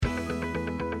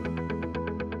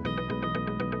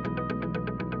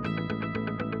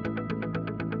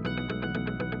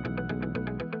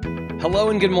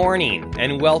Hello and good morning,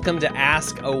 and welcome to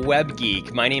Ask a Web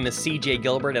Geek. My name is CJ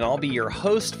Gilbert, and I'll be your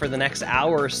host for the next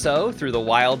hour or so through the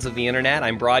wilds of the internet.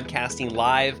 I'm broadcasting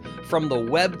live from the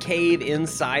web cave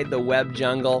inside the web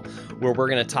jungle, where we're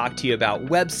going to talk to you about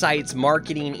websites,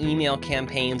 marketing, email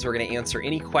campaigns. We're going to answer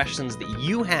any questions that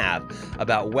you have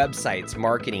about websites,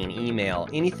 marketing, email,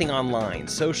 anything online,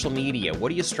 social media.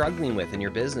 What are you struggling with in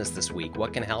your business this week?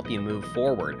 What can help you move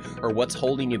forward, or what's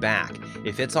holding you back?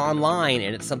 If it's online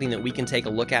and it's something that we can take a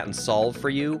look at and solve for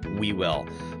you, we will.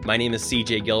 My name is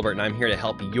CJ Gilbert, and I'm here to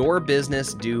help your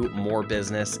business do more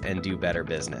business and do better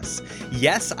business.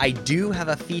 Yes, I do have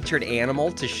a featured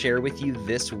animal to share with you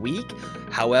this week.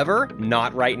 However,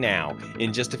 not right now.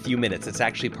 In just a few minutes, it's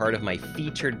actually part of my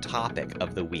featured topic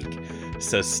of the week.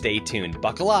 So stay tuned.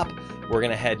 Buckle up. We're going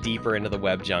to head deeper into the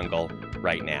web jungle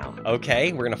right now.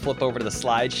 Okay, we're going to flip over to the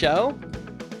slideshow.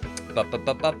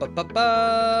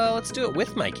 Let's do it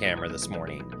with my camera this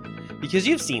morning, because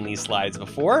you've seen these slides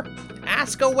before.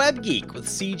 Ask a Web Geek with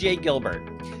CJ Gilbert.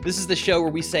 This is the show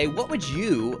where we say, what would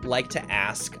you like to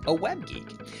ask a web geek?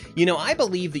 You know, I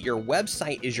believe that your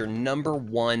website is your number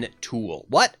one tool.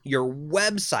 What? Your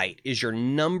website is your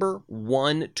number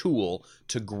one tool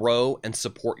to grow and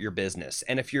support your business.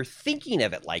 And if you're thinking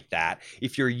of it like that,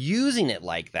 if you're using it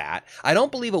like that, I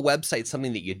don't believe a website's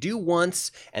something that you do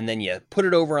once and then you put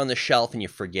it over on the shelf and you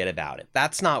forget about it.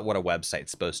 That's not what a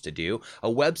website's supposed to do. A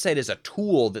website is a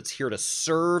tool that's here to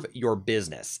serve your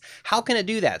business. How can it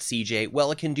do that, CJ?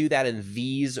 Well, it can do that in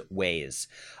these ways.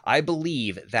 I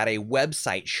believe that a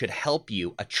website should help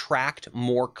you attract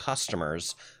more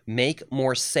customers, make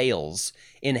more sales,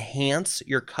 enhance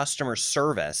your customer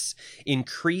service,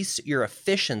 increase your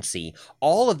efficiency.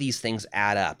 All of these things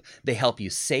add up. They help you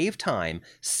save time,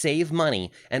 save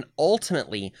money, and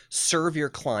ultimately serve your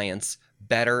clients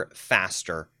better,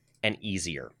 faster, and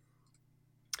easier.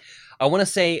 I want to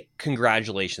say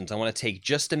congratulations. I want to take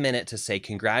just a minute to say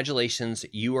congratulations.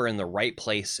 You are in the right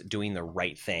place doing the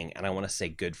right thing. And I want to say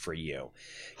good for you.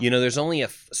 You know, there's only a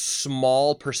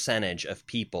small percentage of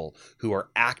people who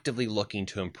are actively looking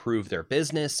to improve their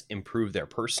business, improve their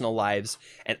personal lives.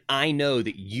 And I know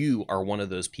that you are one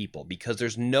of those people, because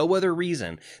there's no other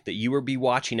reason that you would be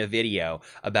watching a video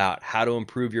about how to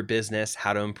improve your business,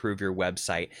 how to improve your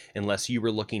website, unless you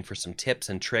were looking for some tips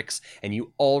and tricks and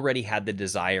you already had the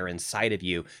desire inside of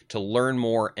you to learn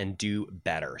more and do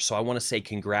better. So I want to say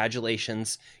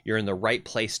congratulations. You're in the right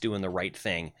place doing the right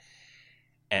thing.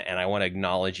 And I want to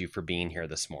acknowledge you for being here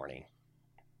this morning.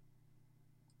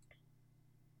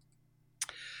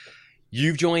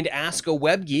 You've joined Ask a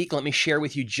Web Geek. Let me share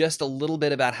with you just a little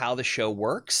bit about how the show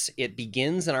works. It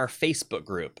begins in our Facebook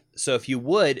group. So if you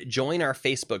would, join our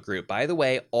Facebook group. By the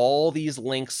way, all these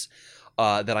links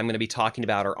that I'm going to be talking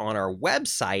about are on our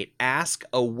website,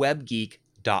 askawebgeek.com.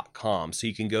 So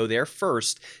you can go there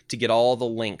first to get all the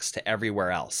links to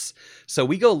everywhere else. So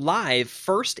we go live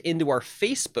first into our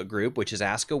Facebook group, which is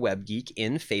Ask a Web Geek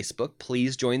in Facebook.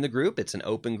 Please join the group. It's an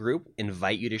open group.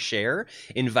 Invite you to share.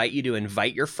 Invite you to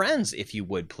invite your friends, if you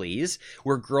would, please.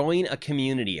 We're growing a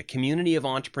community of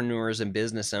entrepreneurs and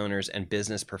business owners and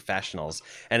business professionals.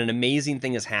 And an amazing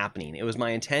thing is happening. It was my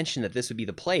intention that this would be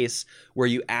the place where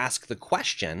you ask the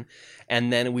question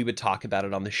and then we would talk about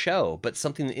it on the show. But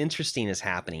something interesting is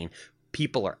happening.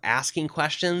 People are asking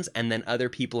questions, and then other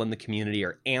people in the community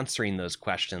are answering those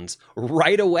questions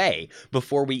right away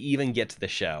before we even get to the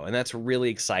show. And that's really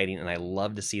exciting, and I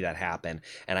love to see that happen.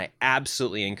 And I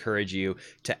absolutely encourage you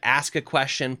to ask a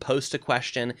question, post a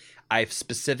question. I've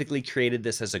specifically created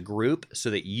this as a group so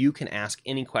that you can ask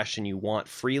any question you want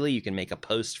freely. You can make a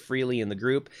post freely in the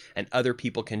group, and other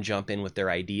people can jump in with their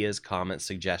ideas, comments,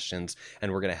 suggestions,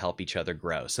 and we're going to help each other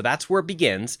grow. So that's where it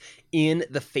begins, in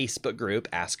the Facebook group,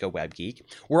 Ask a Web Geek.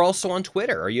 We're also on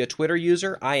Twitter. Are you a Twitter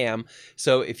user? I am.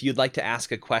 So if you'd like to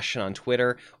ask a question on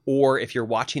Twitter, or if you're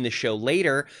watching the show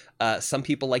later, some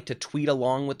people like to tweet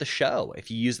along with the show. If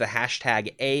you use the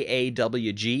hashtag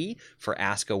AAWG for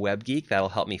Ask a Web Geek, that'll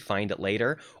help me find it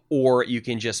later. Or you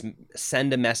can just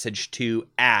send a message to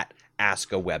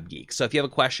 @AskAWebGeek. So if you have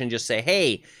a question, just say,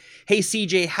 hey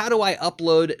CJ, how do I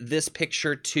upload this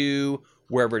picture to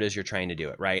wherever it is you're trying to do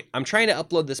it, right? I'm trying to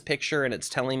upload this picture and it's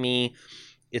telling me,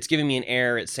 it's giving me an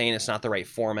error. It's saying it's not the right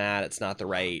format. It's not the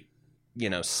right,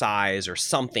 size or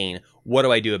something. What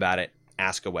do I do about it?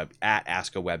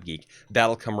 @AskAWebGeek.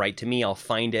 That'll come right to me. I'll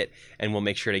find it, and we'll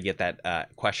make sure to get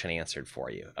that question answered for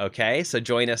you. Okay, so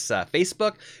join us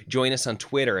Facebook. Join us on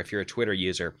Twitter if you're a Twitter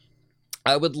user.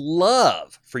 I would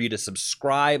love for you to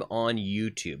subscribe on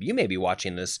YouTube. You may be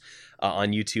watching this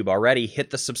on YouTube already, hit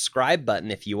the subscribe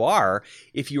button if you are.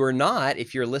 If you are not,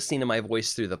 if you're listening to my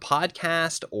voice through the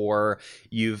podcast or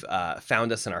you've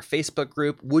found us in our Facebook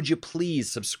group, would you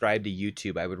please subscribe to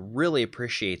YouTube? I would really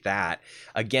appreciate that.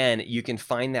 Again, you can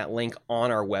find that link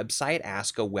on our website,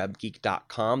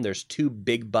 askawebgeek.com. There's two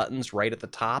big buttons right at the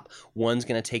top. One's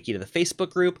going to take you to the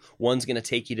Facebook group. One's going to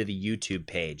take you to the YouTube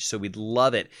page. So we'd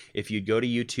love it if you'd go to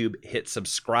YouTube, hit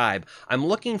subscribe. I'm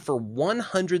looking for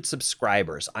 100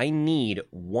 subscribers. I need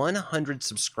 100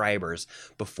 subscribers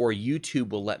before YouTube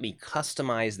will let me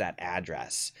customize that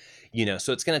address.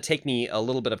 So it's going to take me a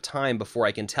little bit of time before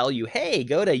I can tell you, hey,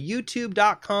 go to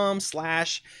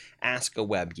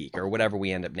youtube.com/askawebgeek or whatever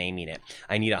we end up naming it.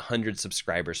 I need 100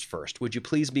 subscribers first. Would you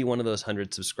please be one of those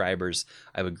 100 subscribers?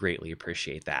 I would greatly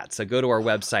appreciate that. So go to our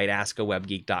website,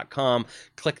 askawebgeek.com,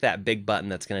 click that big button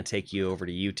that's going to take you over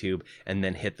to YouTube, and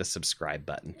then hit the subscribe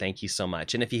button. Thank you so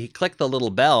much. And if you click the little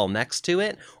bell next to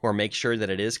it, or make sure that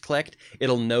it is clicked,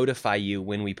 it'll notify you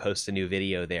when we post a new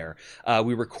video there.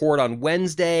 We record on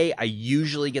Wednesday. I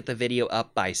usually get the video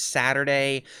up by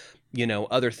Saturday.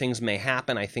 Other things may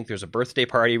happen. I think there's a birthday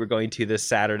party we're going to this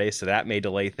Saturday, so that may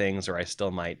delay things, or I still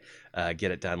might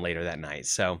get it done later that night.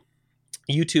 So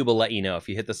YouTube will let you know. If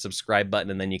you hit the subscribe button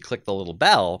and then you click the little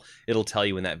bell, it'll tell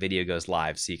you when that video goes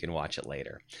live so you can watch it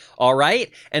later. All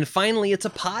right. And finally, it's a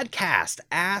podcast,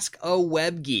 Ask a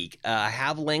Web Geek. I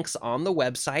have links on the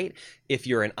website. If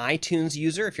you're an iTunes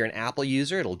user, if you're an Apple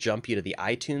user, it'll jump you to the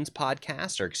iTunes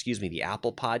podcast, or the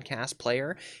Apple podcast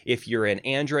player. If you're an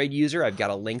Android user, I've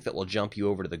got a link that will jump you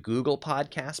over to the Google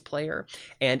podcast player.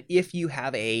 And if you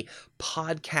have a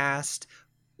podcast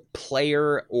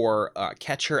player or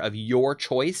catcher of your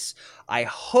choice, I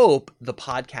hope the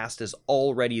podcast is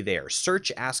already there. Search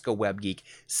Ask a Web Geek,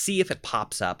 see if it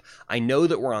pops up. I know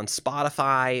that we're on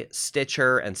Spotify,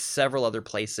 Stitcher, and several other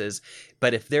places,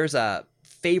 but if there's a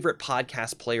favorite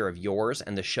podcast player of yours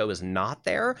and the show is not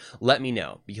there, let me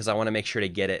know, because I want to make sure to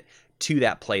get it to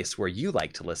that place where you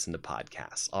like to listen to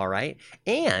podcasts, all right?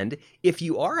 And if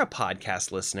you are a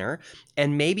podcast listener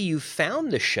and maybe you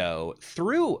found the show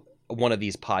through one of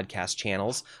these podcast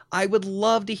channels, I would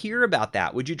love to hear about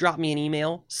that. Would you drop me an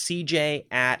email,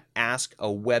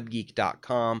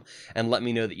 cj@askawebgeek.com, and let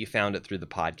me know that you found it through the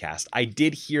podcast. I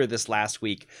did hear this last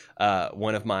week.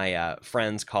 One of my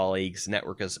friends, colleagues,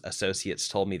 network associates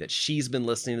told me that she's been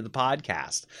listening to the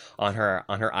podcast on her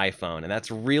iPhone, and that's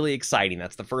really exciting.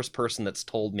 That's the first person that's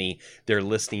told me they're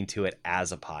listening to it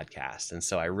as a podcast, and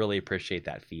so I really appreciate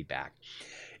that feedback.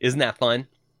 Isn't that fun?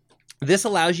 This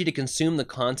allows you to consume the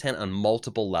content on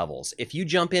multiple levels. If you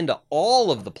jump into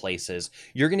all of the places,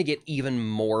 you're going to get even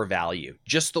more value,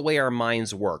 just the way our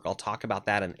minds work. I'll talk about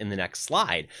that in the next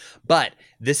slide. But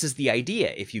this is the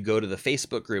idea. If you go to the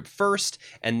Facebook group first,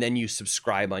 and then you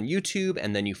subscribe on YouTube,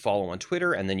 and then you follow on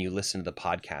Twitter, and then you listen to the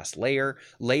podcast later,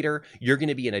 you're going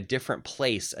to be in a different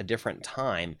place, a different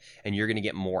time, and you're going to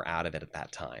get more out of it at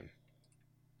that time.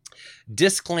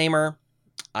 Disclaimer.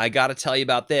 I got to tell you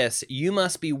about this. You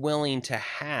must be willing to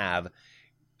have,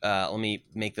 let me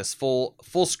make this full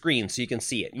screen so you can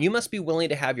see it. You must be willing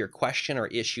to have your question or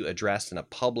issue addressed in a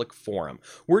public forum.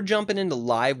 We're jumping into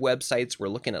live websites. We're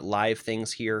looking at live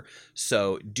things here.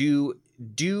 So do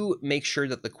make sure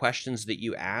that the questions that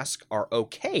you ask are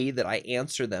okay, that I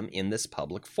answer them in this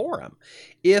public forum.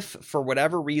 If for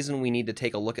whatever reason we need to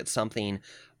take a look at something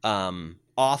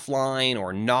offline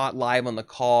or not live on the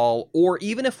call, or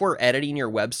even if we're editing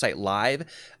your website live,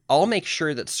 I'll make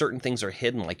sure that certain things are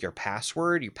hidden, like your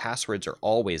password. Your passwords are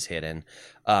always hidden.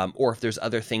 Or if there's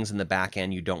other things in the back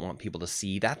end you don't want people to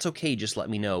see, that's okay. Just let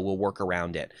me know. We'll work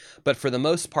around it. But for the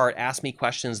most part, ask me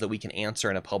questions that we can answer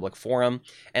in a public forum.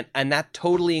 And that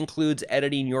totally includes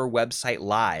editing your website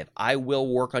live. I will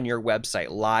work on your website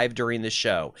live during the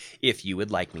show if you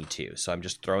would like me to. So I'm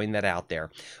just throwing that out there.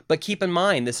 But keep in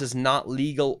mind, this is not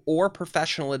legal or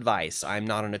professional advice. I'm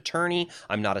not an attorney.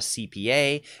 I'm not a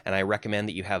CPA. And I recommend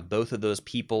that you have both of those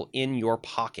people in your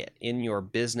pocket, in your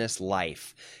business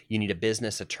life. You need a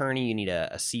business attorney. You need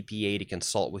a CPA to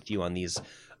consult with you on these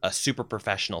super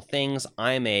professional things.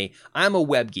 I'm a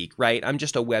web geek, right? I'm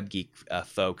just a web geek,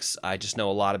 folks. I just know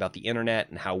a lot about the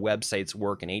internet and how websites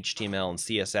work and HTML and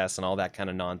CSS and all that kind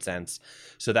of nonsense.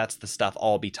 So that's the stuff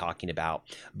I'll be talking about.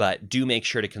 But do make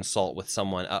sure to consult with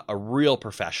someone, a real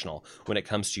professional, when it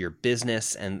comes to your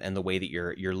business and the way that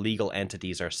your legal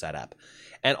entities are set up.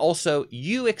 And also,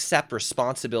 you accept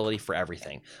responsibility for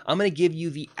everything. I'm going to give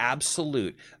you the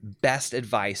absolute best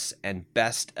advice and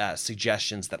best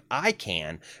suggestions that I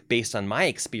can, based on my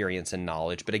experience and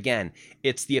knowledge. But again,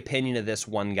 it's the opinion of this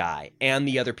one guy and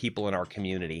the other people in our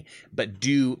community. But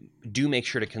do make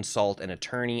sure to consult an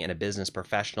attorney and a business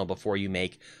professional before you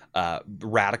make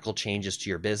radical changes to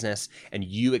your business, and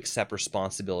you accept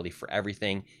responsibility for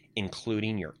everything,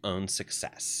 including your own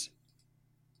success.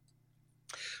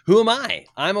 Who am I?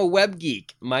 I'm a web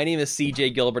geek. My name is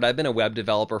CJ Gilbert. I've been a web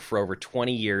developer for over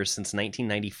 20 years, since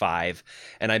 1995,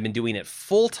 and I've been doing it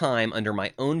full-time under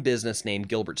my own business name,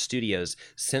 Gilbert Studios,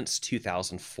 since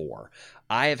 2004.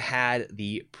 I have had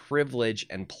the privilege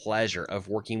and pleasure of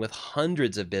working with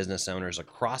hundreds of business owners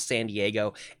across San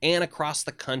Diego and across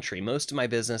the country. Most of my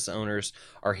business owners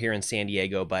are here in San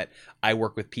Diego, but I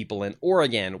work with people in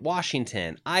Oregon,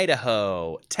 Washington,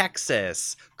 Idaho,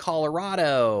 Texas,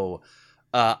 Colorado,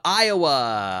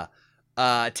 Iowa,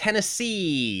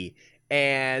 Tennessee,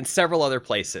 and several other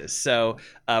places. So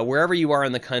wherever you are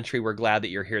in the country, we're glad that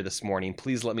you're here this morning.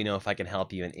 Please let me know if I can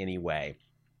help you in any way,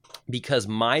 because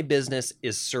my business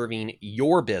is serving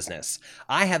your business.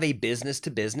 I have a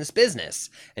business-to-business business.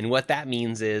 And what that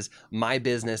means is my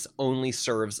business only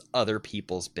serves other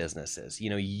people's businesses. You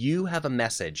know, you have a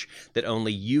message that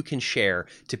only you can share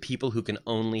to people who can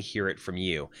only hear it from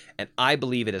you. And I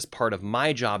believe it is part of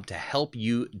my job to help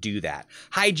you do that.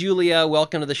 Hi, Julia.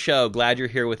 Welcome to the show. Glad you're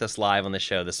here with us live on the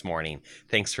show this morning.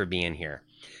 Thanks for being here.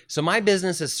 So my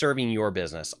business is serving your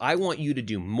business. I want you to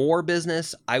do more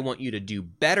business. I want you to do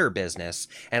better business.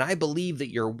 And I believe that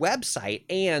your website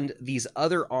and these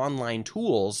other online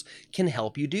tools can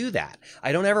help you do that.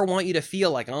 I don't ever want you to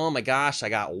feel like, oh my gosh, I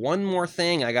got one more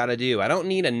thing I got to do. I don't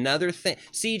need another thing.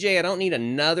 CJ, I don't need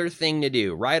another thing to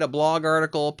do. Write a blog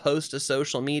article, post a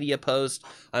social media post.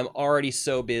 I'm already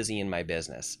so busy in my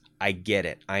business. I get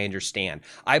it. I understand.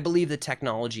 I believe that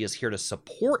technology is here to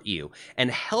support you and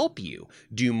help you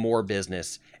do more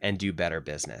business and do better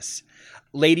business.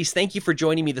 Ladies, thank you for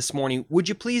joining me this morning. Would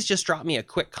you please just drop me a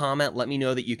quick comment? Let me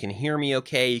know that you can hear me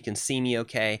okay, you can see me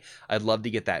okay. I'd love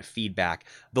to get that feedback.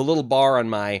 The little bar on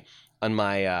my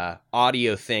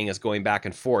audio thing is going back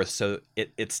and forth, so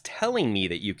it's telling me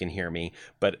that you can hear me,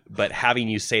 but having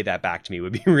you say that back to me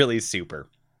would be really super.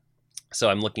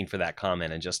 So I'm looking for that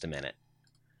comment in just a minute.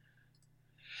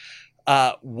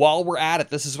 While we're at it,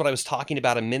 this is what I was talking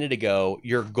about a minute ago,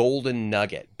 your golden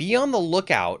nugget. Be on the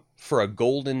lookout for a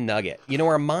golden nugget. You know,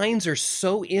 our minds are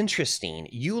so interesting.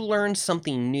 You learn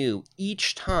something new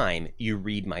each time you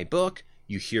read my book,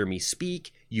 you hear me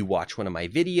speak, you watch one of my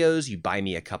videos, you buy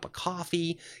me a cup of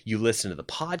coffee, you listen to the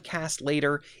podcast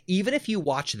later. Even if you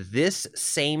watch this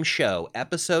same show,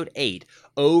 episode 8,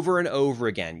 over and over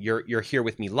again, you're here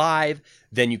with me live,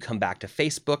 then you come back to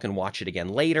Facebook and watch it again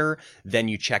later, then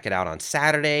you check it out on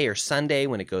Saturday or Sunday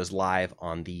when it goes live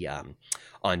on the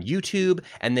on YouTube,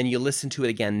 and then you listen to it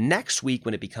again next week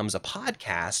when it becomes a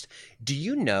podcast. Do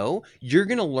you know you're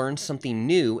going to learn something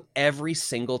new every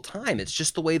single time? It's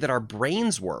just the way that our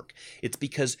brains work. It's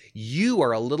because you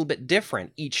are a little bit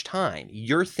different each time.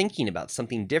 You're thinking about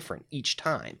something different each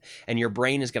time, and your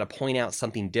brain is going to point out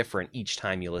something different each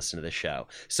time you listen to the show.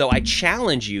 So I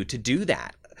challenge you to do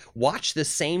that. Watch the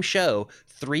same show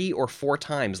 3 or 4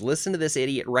 times. Listen to this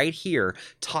idiot right here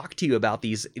talk to you about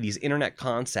these internet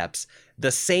concepts.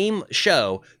 The same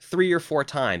show 3 or 4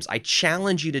 times. I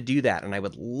challenge you to do that, and I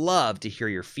would love to hear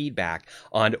your feedback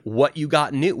on what you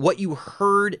got new, what you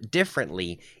heard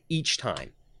differently each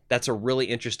time. That's a really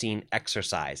interesting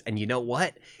exercise. And you know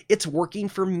what? It's working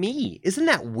for me. Isn't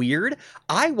that weird?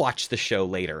 I watch the show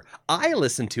later. I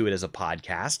listen to it as a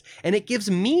podcast, and it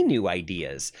gives me new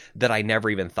ideas that I never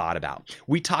even thought about.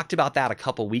 We talked about that a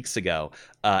couple weeks ago,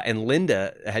 and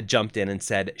Linda had jumped in and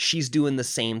said she's doing the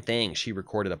same thing. She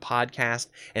recorded a podcast,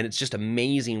 and it's just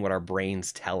amazing what our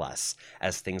brains tell us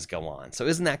as things go on. So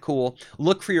isn't that cool?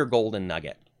 Look for your golden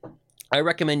nugget. I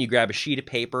recommend you grab a sheet of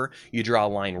paper, you draw a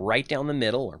line right down the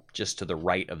middle, or just to the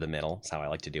right of the middle, that's how I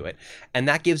like to do it, and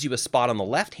that gives you a spot on the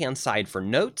left-hand side for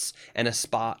notes and a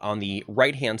spot on the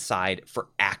right-hand side for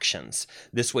actions.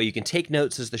 This way you can take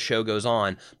notes as the show goes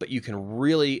on, but you can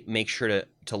really make sure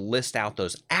to list out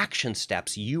those action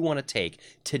steps you want to take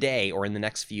today or in the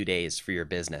next few days for your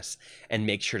business, and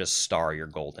make sure to star your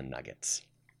golden nuggets.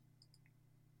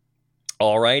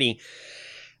 Alrighty.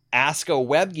 Ask a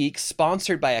Web Geek,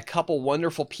 sponsored by a couple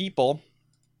wonderful people.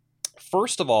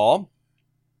 First of all,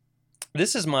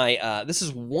 this is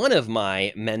one of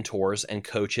my mentors and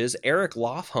coaches, Eric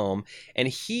Lofholm, and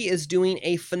he is doing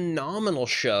a phenomenal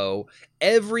show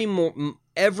every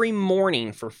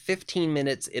morning for 15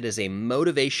 minutes. It is a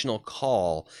motivational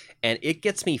call, and it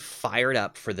gets me fired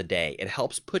up for the day. It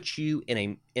helps put you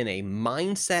in a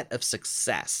mindset of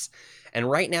success. And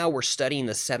right now we're studying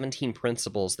the 17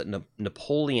 principles that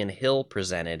Napoleon Hill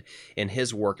presented in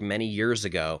his work many years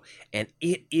ago. And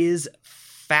it is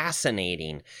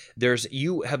fascinating.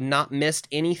 You have not missed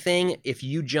anything if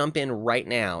you jump in right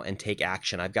now and take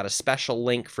action. I've got a special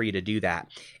link for you to do that.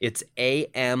 It's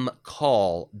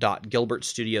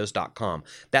amcall.gilbertstudios.com.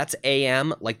 That's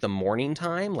AM like the morning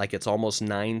time, like it's almost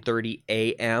 9:30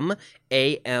 a.m.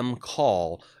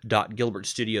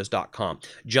 amcall.gilbertstudios.com.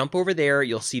 Jump over there.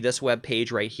 You'll see this web page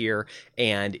right here,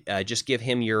 and just give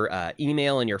him your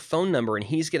email and your phone number, and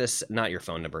he's going to, not your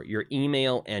phone number, your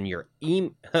email and your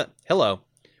hello.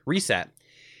 Reset.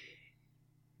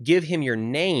 Give him your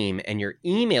name and your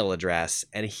email address,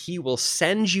 and he will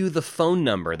send you the phone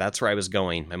number. That's where I was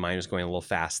going. My mind was going a little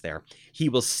fast there. He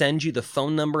will send you the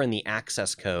phone number and the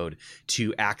access code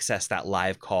to access that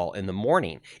live call in the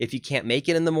morning. If you can't make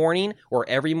it in the morning or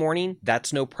every morning,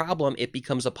 that's no problem. It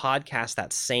becomes a podcast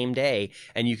that same day,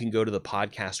 and you can go to the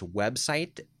podcast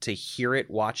website to hear it,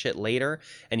 watch it later,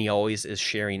 and he always is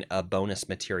sharing a bonus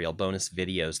material, bonus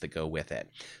videos that go with it.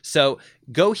 So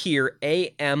go here,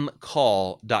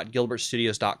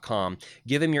 amcall.gilbertstudios.com,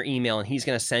 give him your email, and he's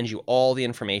going to send you all the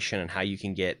information on how you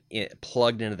can get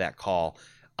plugged into that call.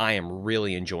 I am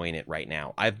really enjoying it right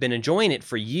now. I've been enjoying it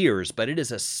for years, but it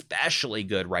is especially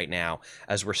good right now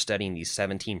as we're studying these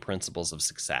 17 principles of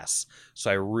success.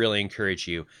 So I really encourage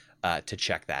you to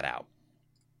check that out.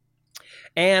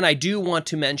 And I do want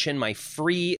to mention my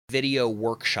free video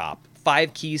workshop,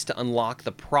 5 Keys to Unlock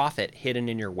the Profit Hidden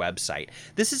in Your Website.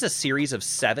 This is a series of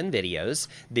 7 videos.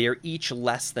 They are each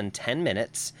less than 10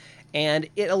 minutes, and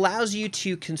it allows you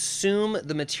to consume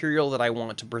the material that I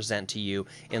want to present to you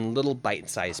in little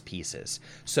bite-sized pieces.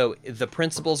 So the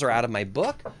principles are out of my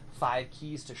book, 5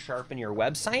 Keys to Sharpen Your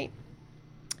Website.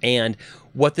 And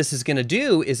what this is going to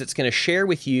do is it's going to share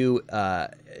with you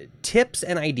tips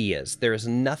and ideas. There is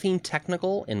nothing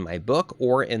technical in my book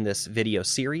or in this video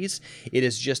series. It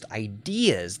is just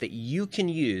ideas that you can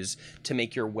use to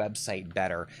make your website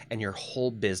better and your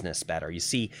whole business better. You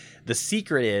see, the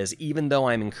secret is, even though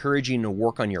I'm encouraging you to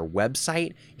work on your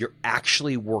website, you're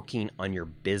actually working on your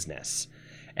business.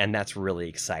 And that's really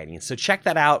exciting. So check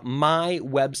that out,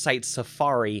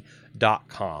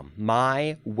 mywebsitesafari.com.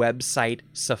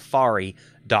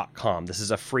 Mywebsitesafari.com. This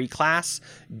is a free class.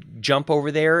 Jump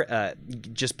over there,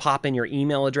 just pop in your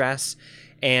email address,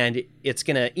 and it's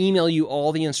going to email you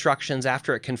all the instructions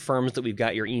after it confirms that we've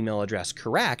got your email address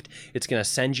correct. It's going to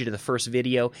send you to the first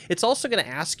video. It's also going to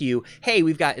ask you, hey,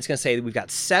 it's going to say that we've got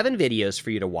 7 videos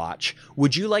for you to watch.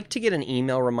 Would you like to get an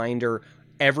email reminder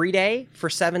every day for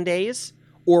 7 days?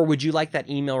 Or would you like that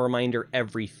email reminder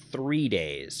every 3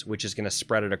 days, which is going to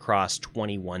spread it across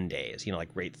 21 days, like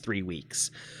right 3 weeks.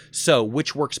 So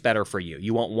which works better for you?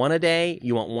 You want one a day?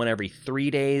 You want one every 3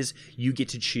 days? You get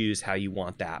to choose how you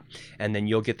want that. And then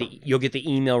you'll get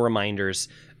the email reminders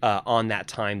on that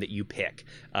time that you pick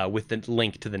with the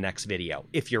link to the next video.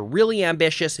 If you're really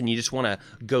ambitious and you just want to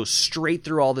go straight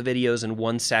through all the videos in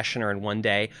one session or in one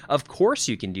day, of course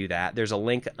you can do that. There's a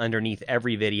link underneath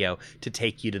every video to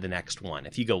take you to the next one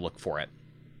if you go look for it.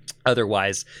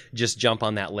 Otherwise, just jump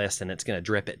on that list and it's going to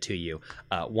drip it to you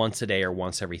once a day or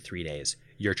once every 3 days.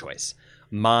 Your choice.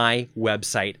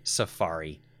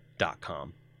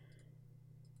 mywebsitesafari.com.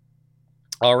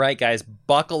 All right, guys,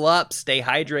 buckle up, stay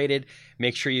hydrated.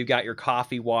 Make sure you've got your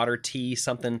coffee, water, tea,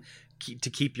 something to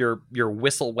keep your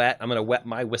whistle wet. I'm going to wet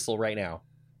my whistle right now.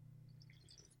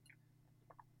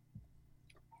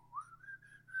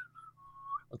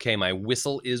 Okay, my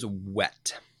whistle is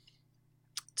wet.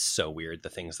 It's so weird, the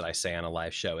things that I say on a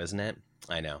live show, isn't it?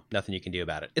 I know. Nothing you can do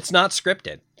about it. It's not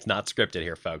scripted. It's not scripted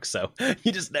here, folks, so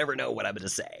you just never know what I'm going to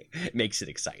say. It makes it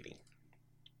exciting.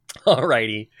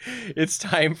 Alrighty, it's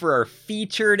time for our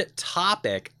featured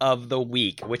topic of the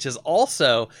week, which is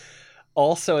also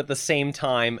at the same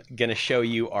time going to show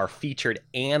you our featured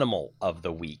animal of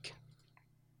the week.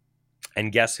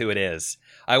 And guess who it is?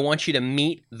 I want you to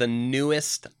meet the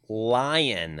newest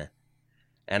lion.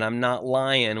 And I'm not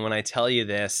lying when I tell you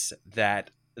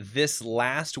that this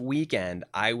last weekend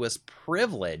I was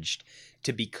privileged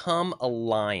to become a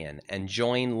lion and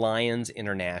join Lions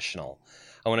International.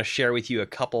 I want to share with you a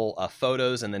couple of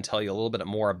photos and then tell you a little bit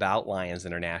more about Lions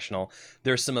International.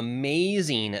 There's some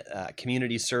amazing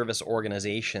community service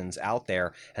organizations out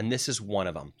there, and this is one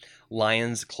of them,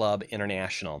 Lions Club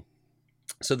International.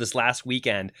 So this last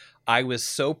weekend, I was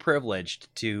so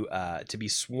privileged to be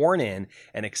sworn in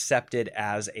and accepted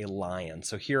as a lion.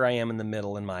 So here I am in the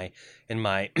middle in my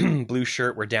blue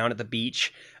shirt. We're down at the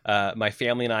beach. My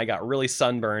family and I got really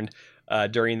sunburned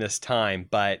during this time,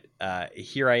 but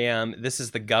here I am. This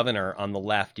is the governor on the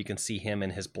left. You can see him in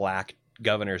his black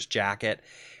governor's jacket,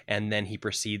 and then he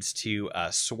proceeds to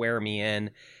swear me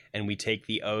in, and we take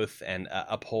the oath and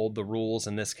uphold the rules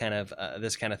and this kind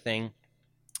of thing.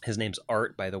 His name's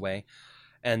Art, by the way.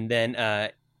 And then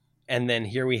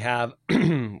here we have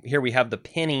the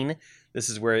pinning. This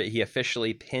is where he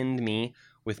officially pinned me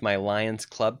with my Lions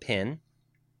Club pin.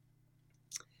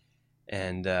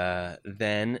 And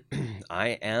then I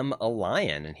am a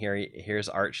lion. And here's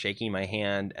Art shaking my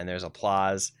hand, and there's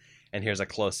applause. And here's a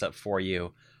close-up for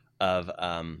you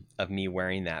of me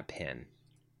wearing that pin,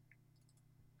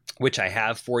 which I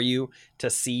have for you to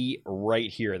see right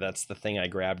here. That's the thing I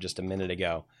grabbed just a minute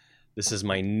ago. This is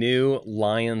my new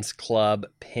Lions Club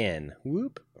pin.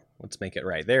 Whoop. Let's make it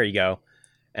right. There you go.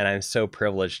 And I'm so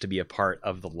privileged to be a part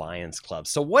of the Lions Club.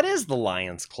 So what is the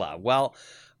Lions Club? Well,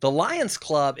 the Lions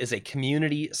Club is a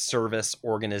community service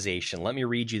organization. Let me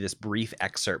read you this brief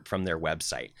excerpt from their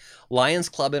website. Lions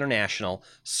Club International,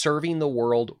 serving the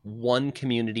world one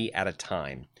community at a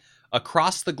time.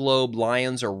 Across the globe,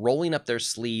 Lions are rolling up their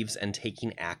sleeves and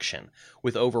taking action.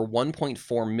 With over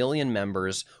 1.4 million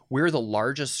members, we're the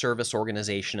largest service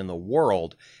organization in the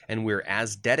world, and we're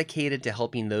as dedicated to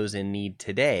helping those in need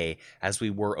today as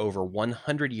we were over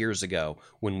 100 years ago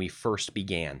when we first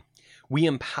began. We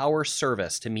empower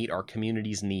service to meet our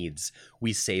community's needs.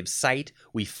 We save sight,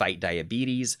 we fight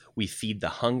diabetes, we feed the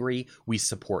hungry, we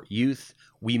support youth,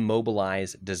 we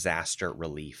mobilize disaster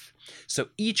relief. So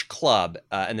each club,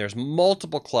 and there's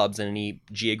multiple clubs in any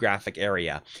geographic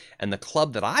area, and the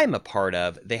club that I'm a part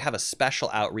of, they have a special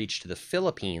outreach to the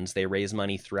Philippines. They raise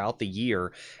money throughout the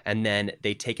year, and then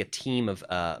they take a team of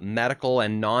medical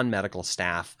and non-medical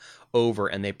staff over,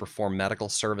 and they perform medical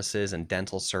services and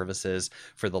dental services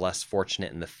for the less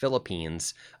fortunate in the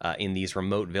Philippines, in these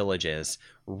remote villages.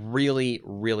 Really,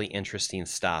 really interesting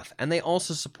stuff. And they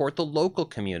also support the local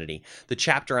community. The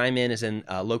chapter I'm in is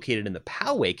located in the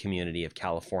Poway community of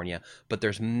California, but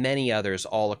there's many others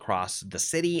all across the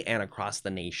city and across the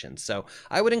nation. So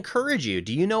I would encourage you,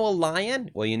 do you know a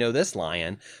lion? Well, you know this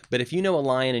lion, but if you know a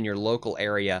lion in your local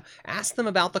area, ask them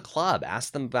about the club.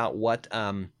 Ask them about what's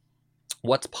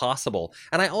possible.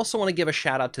 And I also want to give a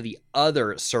shout out to the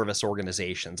other service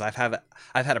organizations. I've had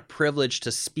a privilege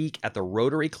to speak at the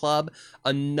Rotary Club,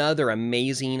 another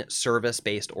amazing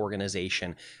service-based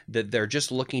organization that they're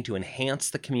just looking to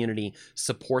enhance the community,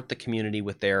 support the community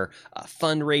with their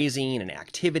fundraising and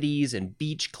activities and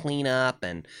beach cleanup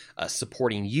and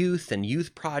supporting youth and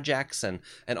youth projects and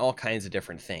all kinds of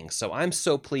different things. So I'm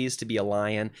so pleased to be a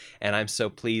Lion, and I'm so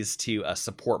pleased to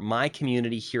support my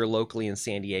community here locally in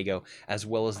San Diego, as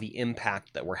well as the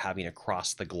impact that we're having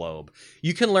across the globe.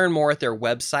 You can learn more at their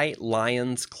website,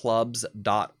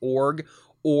 lionsclubs.org,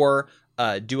 or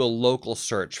do a local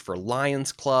search for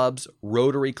Lions Clubs,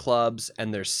 Rotary Clubs,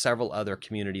 and there's several other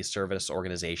community service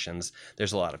organizations.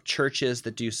 There's a lot of churches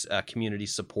that do community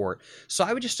support. So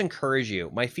I would just encourage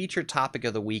you, my featured topic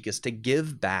of the week is to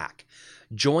give back.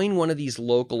 Join one of these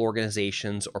local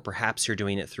organizations, or perhaps you're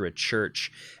doing it through a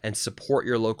church, and support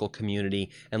your local community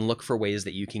and look for ways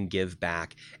that you can give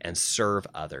back and serve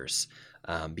others,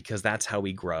 because that's how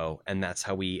we grow and that's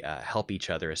how we help each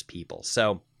other as people.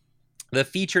 So the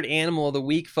featured animal of the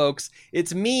week, folks,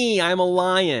 it's me. I'm a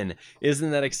lion.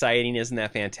 Isn't that exciting? Isn't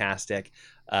that fantastic?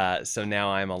 So now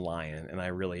I'm a lion, and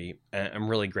I'm really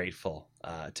grateful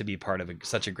to be part of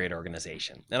such a great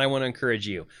organization. And I want to encourage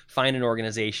you, find an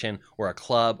organization or a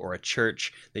club or a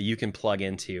church that you can plug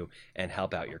into and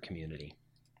help out your community.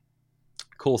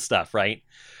 Cool stuff, right?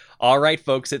 All right,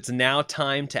 folks, it's now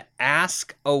time to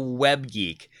Ask a Web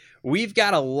Geek. We've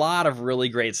got a lot of really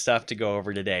great stuff to go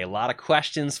over today. A lot of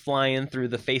questions flying through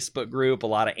the Facebook group, a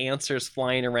lot of answers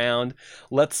flying around.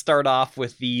 Let's start off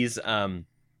with these.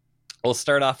 We'll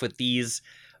start off with these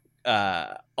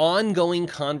ongoing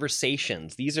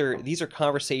conversations. These are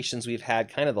conversations we've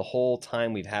had kind of the whole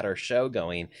time we've had our show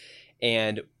going,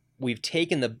 and we've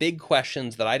taken the big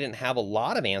questions that I didn't have a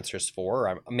lot of answers for,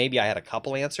 or maybe I had a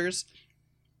couple answers,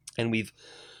 and we've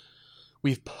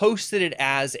posted it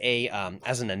as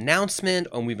an announcement,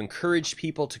 and we've encouraged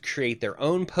people to create their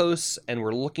own posts, and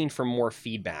we're looking for more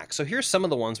feedback. So here's some of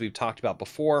the ones we've talked about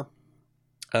before.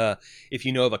 If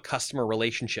you know of a customer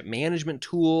relationship management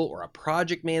tool or a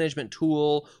project management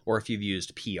tool, or if you've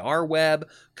used PR Web,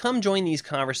 come join these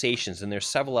conversations, and there's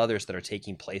several others that are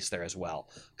taking place there as well.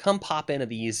 Come pop into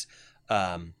these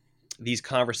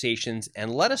conversations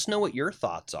and let us know what your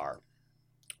thoughts are.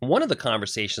 One of the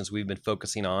conversations we've been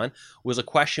focusing on was a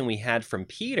question we had from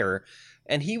Peter,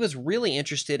 and he was really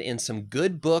interested in some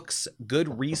good books,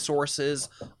 good resources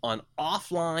on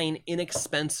offline,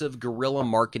 inexpensive guerrilla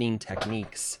marketing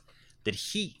techniques. that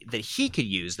he could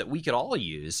use, that we could all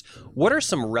use. What are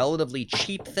some relatively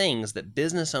cheap things that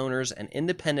business owners and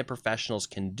independent professionals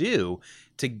can do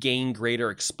to gain greater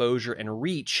exposure and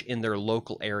reach in their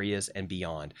local areas and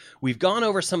beyond? We've gone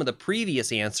over some of the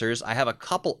previous answers. I have a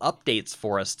couple updates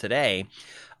for us today.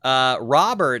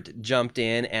 Robert jumped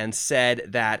in and said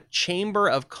that Chamber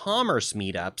of Commerce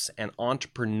meetups and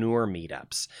entrepreneur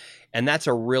meetups. And that's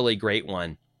a really great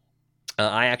one.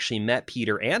 I actually met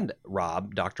Peter and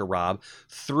Rob, Dr. Rob,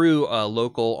 through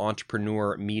local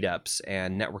entrepreneur meetups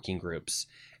and networking groups.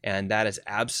 And that is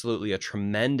absolutely a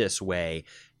tremendous way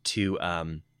to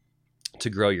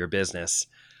grow your business.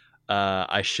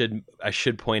 I should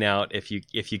point out, if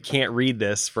you can't read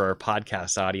this for our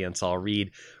podcast audience, I'll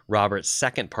read Robert's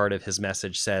second part of his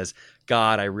message. Says,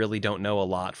 God, I really don't know a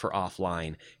lot for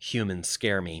offline. Humans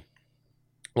scare me.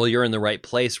 Well, you're in the right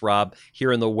place, Rob.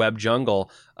 Here in the web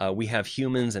jungle, we have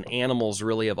humans and animals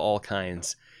really of all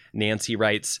kinds. Nancy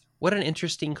writes, what an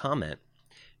interesting comment.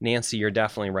 Nancy, you're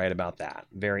definitely right about that.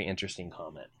 Very interesting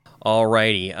comment. All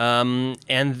righty. And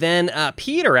then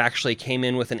Peter actually came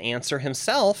in with an answer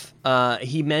himself.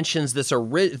 He mentions this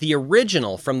the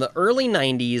original from the early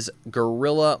 90s,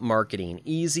 guerrilla marketing,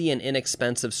 easy and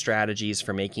inexpensive strategies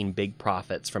for making big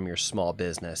profits from your small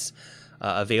business.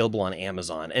 Available on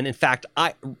Amazon. And in fact,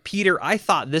 Peter, I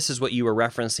thought this is what you were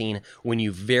referencing when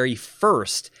you very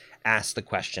first asked the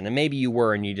question. And maybe you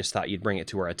were, and you just thought you'd bring it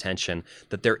to our attention,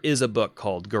 that there is a book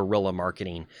called Guerrilla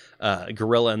Marketing.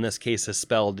 Guerrilla in this case is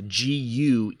spelled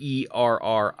Guerrilla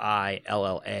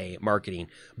marketing.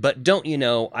 But don't you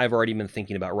know, I've already been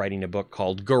thinking about writing a book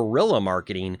called Guerrilla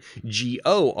Marketing,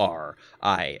 Gorilla,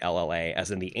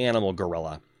 as in the animal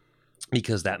gorilla.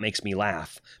 Because that makes me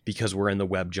laugh, because we're in the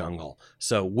web jungle.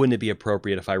 So wouldn't it be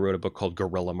appropriate if I wrote a book called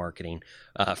Guerrilla Marketing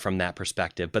from that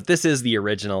perspective? But this is the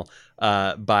original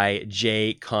by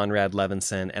J. Conrad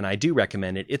Levinson, and I do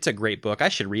recommend it. It's a great book. I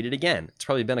should read it again. It's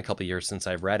probably been a couple years since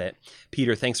I've read it.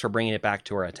 Peter, thanks for bringing it back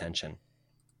to our attention.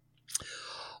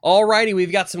 All righty, we've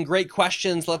got some great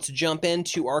questions. Let's jump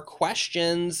into our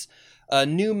questions. A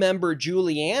new member,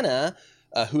 Juliana,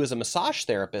 who is a massage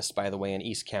therapist, by the way, in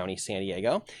East County, San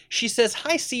Diego. She says,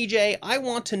 hi, CJ. I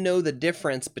want to know the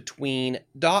difference between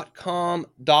 .com,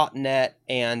 .net,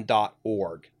 and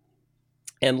 .org.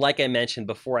 And like I mentioned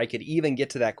before I could even get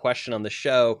to that question on the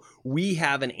show, we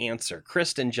have an answer.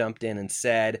 Kristen jumped in and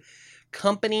said,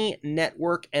 company,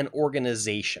 network, and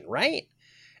organization, right?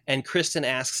 And Kristen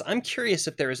asks, I'm curious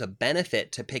if there is a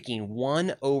benefit to picking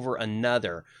one over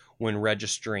another when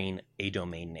registering a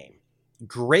domain name.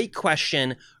 Great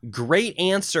question. Great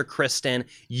answer, Kristen.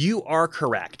 You are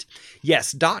correct.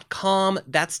 Yes, .com,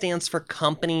 that stands for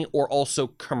company or also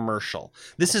commercial.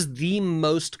 This is the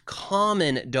most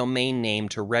common domain name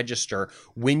to register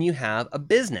when you have a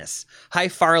business. Hi,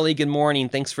 Farley. Good morning.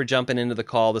 Thanks for jumping into the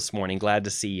call this morning. Glad to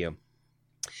see you.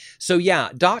 So yeah,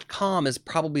 .com is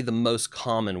probably the most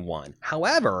common one.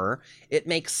 However, it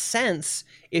makes sense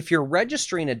if you're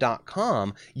registering a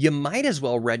 .com, you might as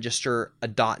well register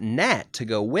a .net to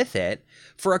go with it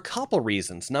for a couple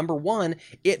reasons. Number one,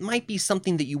 it might be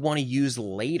something that you want to use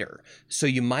later, so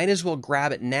you might as well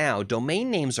grab it now.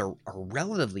 Domain names are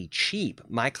relatively cheap.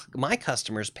 My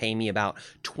customers pay me about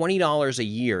 $20 a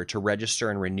year to register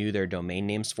and renew their domain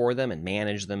names for them and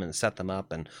manage them and set them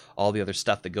up and all the other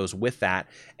stuff that goes with that.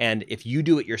 And if you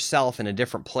do it yourself in a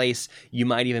different place, you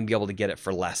might even be able to get it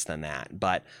for less than that.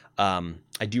 But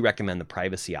I do recommend the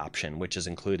privacy option, which is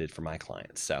included for my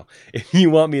clients. So if you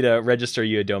want me to register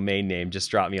you a domain name, just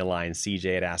drop me a line,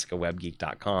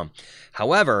 cj@askawebgeek.com.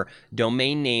 However,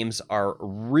 domain names are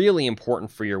really important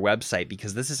for your website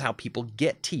because this is how people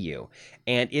get to you.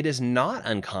 And it is not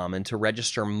uncommon to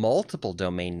register multiple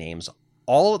domain names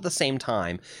all at the same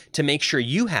time to make sure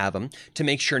you have them, to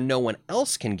make sure no one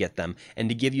else can get them, and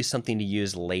to give you something to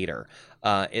use later.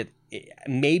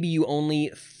 Maybe you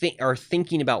only are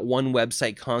thinking about one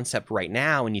website concept right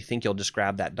now and you think you'll just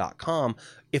grab that .com.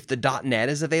 If the .net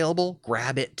is available,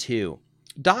 grab it too.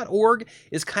 .org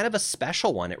is kind of a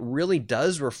special one. It really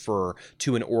does refer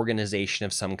to an organization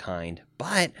of some kind,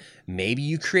 but maybe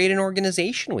you create an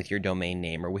organization with your domain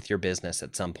name or with your business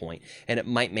at some point, and it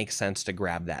might make sense to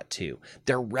grab that too.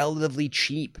 They're relatively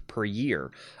cheap per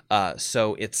year,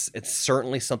 so it's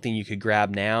certainly something you could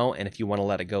grab now, and if you want to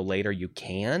let it go later, you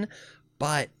can,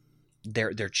 but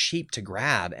they're cheap to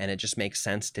grab, and it just makes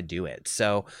sense to do it.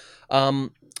 So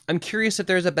I'm curious if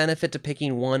there's a benefit to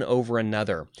picking one over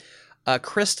another.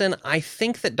 Kristen, I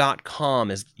think that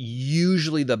 .com is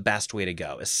usually the best way to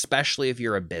go, especially if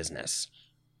you're a business.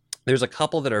 There's a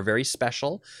couple that are very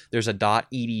special. There's a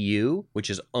 .edu, which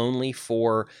is only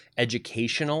for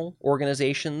educational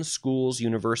organizations, schools,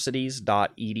 universities,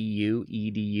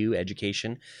 .edu,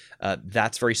 education.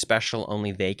 That's very special.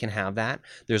 Only they can have that.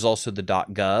 There's also the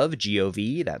 .gov,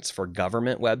 G-O-V. That's for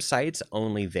government websites.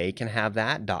 Only they can have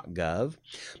that, .gov.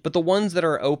 But the ones that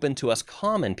are open to us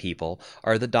common people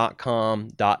are the .com,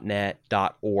 .net,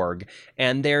 .org.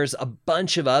 And there's a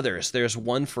bunch of others. There's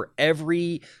one for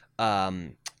every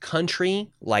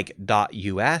country, like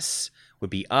 .us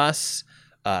would be us,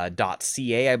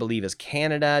 .ca I believe is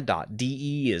Canada,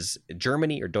 .de is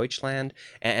Germany or Deutschland,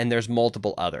 and there's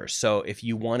multiple others. So if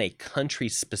you want a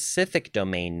country-specific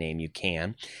domain name, you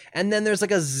can. And then there's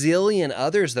like a zillion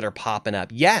others that are popping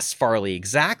up. Yes, Farley,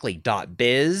 exactly.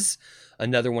 .biz.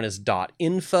 Another one is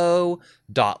 .info,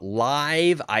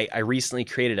 .live. I recently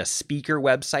created a speaker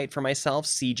website for myself,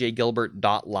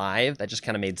 cjgilbert.live. That just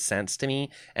kind of made sense to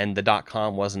me, and the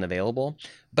 .com wasn't available.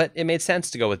 But it made sense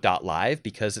to go with .live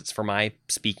because it's for my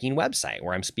speaking website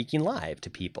where I'm speaking live to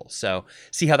people. So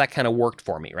see how that kind of worked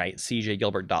for me, right?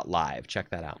 cjgilbert.live. Check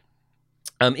that out.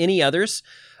 Any others?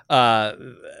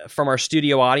 From our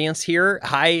studio audience here.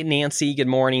 Hi, Nancy. Good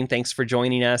morning. Thanks for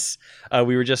joining us.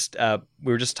 We were just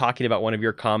talking about one of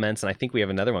your comments, and I think we have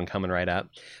another one coming right up.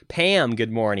 Pam, good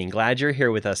morning. Glad you're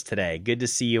here with us today. Good to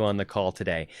see you on the call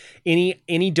today.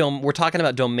 We're talking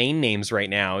about domain names right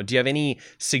now. Do you have any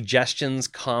suggestions,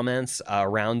 comments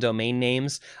around domain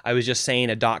names? I was just saying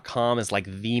a .com is like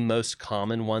the most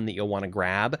common one that you'll want to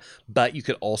grab, but you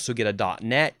could also get a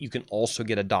 .net. You can also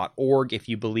get a .org if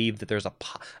you believe that there's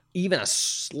even a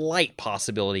slight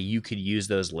possibility you could use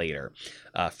those later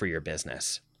for your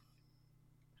business.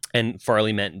 And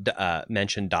Farley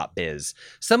mentioned .biz.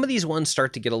 Some of these ones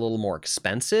start to get a little more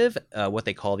expensive, what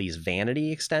they call these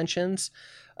vanity extensions.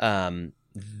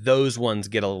 Those ones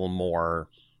get a little more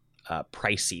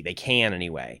pricey. They can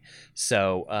anyway.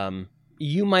 So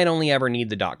you might only ever need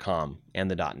the .com and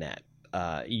the .net.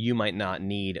 You might not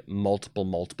need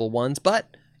multiple ones,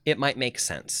 but it might make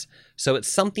sense. So it's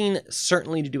something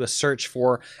certainly to do a search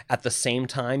for. At the same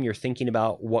time, you're thinking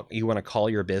about what you want to call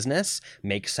your business.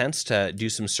 Makes sense to do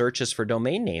some searches for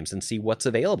domain names and see what's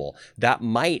available. That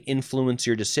might influence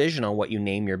your decision on what you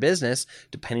name your business,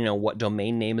 depending on what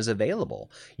domain name is available.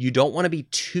 You don't want to be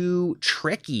too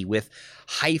tricky with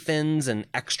hyphens and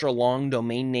extra long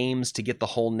domain names to get the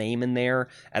whole name in there.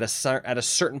 At a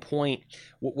certain point,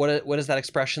 what is that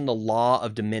expression? The law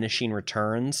of diminishing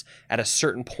returns. At a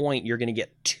certain point, you're going to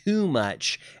get too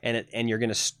much, and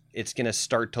it's going to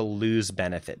start to lose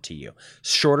benefit to you.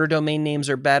 Shorter domain names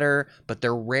are better, but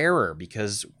they're rarer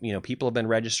because people have been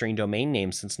registering domain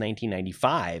names since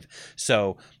 1995,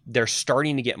 so they're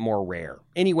starting to get more rare.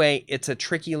 Anyway, it's a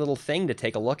tricky little thing to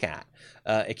take a look at.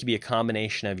 It could be a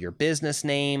combination of your business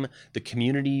name, the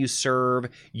community you serve.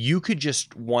 You could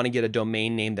just want to get a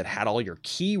domain name that had all your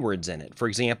keywords in it. For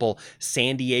example,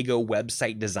 San Diego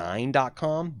website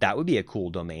design.com. That would be a cool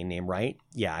domain name, right?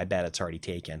 Yeah, I bet it's already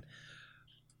taken.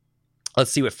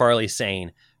 Let's see what Farley's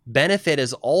saying. Benefit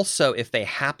is also if they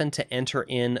happen to enter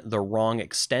in the wrong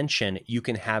extension, you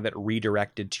can have it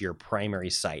redirected to your primary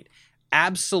site.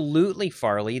 Absolutely,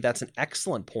 Farley. That's an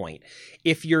excellent point.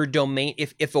 If your domain,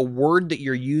 if a word that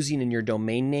you're using in your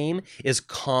domain name is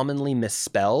commonly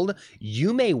misspelled,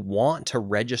 you may want to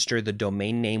register the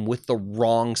domain name with the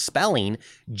wrong spelling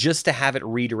just to have it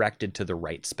redirected to the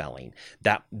right spelling.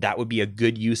 That would be a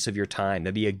good use of your time.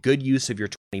 That'd be a good use of your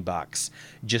 $20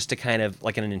 just to kind of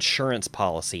like an insurance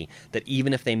policy that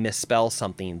even if they misspell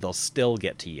something, they'll still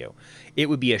get to you. It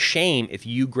would be a shame if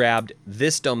you grabbed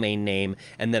this domain name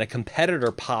and then a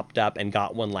competitor popped up and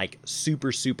got one like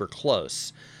super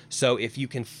close. So if you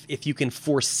can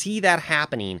foresee that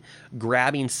happening,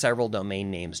 grabbing several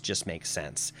domain names just makes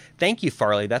sense. Thank you,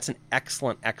 Farley. That's an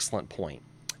excellent point.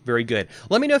 Very good.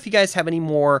 Let me know if you guys have any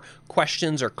more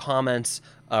questions or comments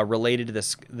related to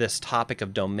this topic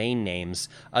of domain names.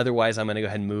 Otherwise, I'm going to go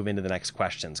ahead and move into the next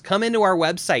questions. Come into our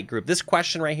website group. This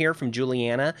question right here from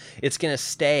Juliana, it's going to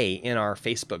stay in our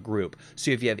Facebook group.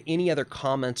 So if you have any other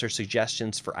comments or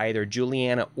suggestions for either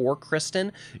Juliana or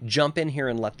Kristen, jump in here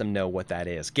and let them know what that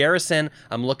is. Garrison,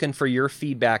 I'm looking for your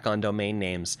feedback on domain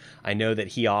names. I know that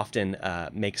he often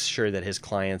makes sure that his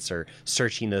clients are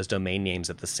searching those domain names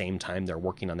at the same time they're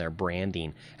working on their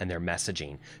branding and their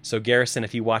messaging. So Garrison,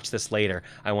 if you watch this later,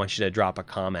 I want you to drop a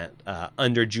comment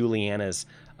under Juliana's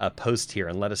post here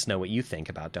and let us know what you think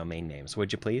about domain names.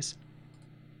 Would you please?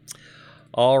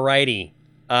 All righty.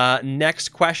 Next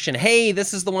question. Hey,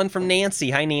 this is the one from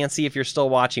Nancy. Hi, Nancy. If you're still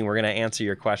watching, we're going to answer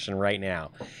your question right now.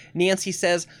 Nancy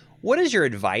says, what is your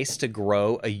advice to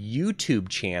grow a YouTube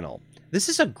channel? This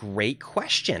is a great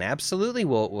question. Absolutely,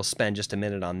 we'll spend just a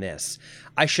minute on this.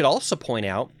 I should also point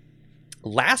out,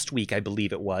 last week, I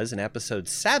believe it was, in episode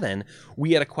 7,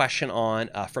 we had a question on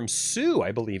from Sue,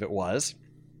 I believe it was,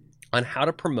 on how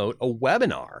to promote a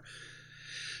webinar.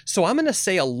 So I'm going to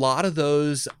say a lot of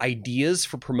those ideas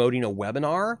for promoting a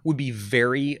webinar would be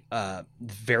very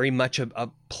much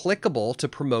applicable to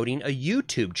promoting a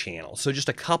YouTube channel. So just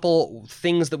a couple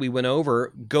things that we went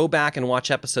over, go back and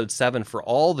watch episode 7 for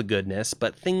all the goodness,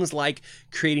 but things like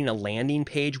creating a landing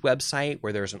page website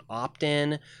where there's an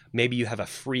opt-in, maybe you have a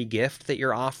free gift that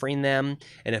you're offering them,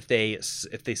 and if they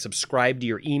subscribe to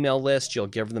your email list, you'll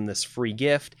give them this free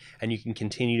gift, and you can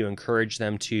continue to encourage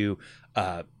them to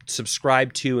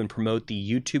subscribe to and promote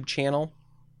the YouTube channel.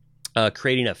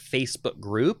 Creating a Facebook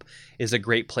group is a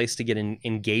great place to get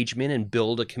engagement and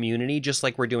build a community, just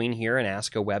like we're doing here in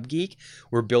Ask a Web Geek.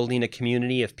 We're building a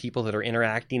community of people that are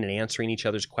interacting and answering each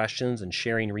other's questions and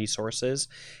sharing resources.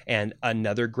 And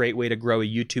another great way to grow a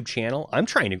YouTube channel, I'm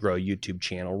trying to grow a YouTube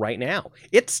channel right now.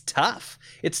 It's tough.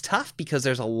 It's tough because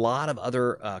there's a lot of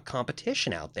other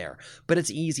competition out there, but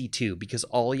it's easy too, because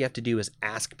all you have to do is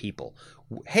ask people,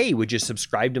 hey, would you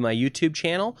subscribe to my YouTube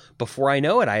channel? Before I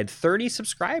know it, I had 30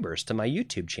 subscribers to my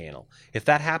YouTube channel. If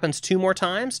that happens 2 more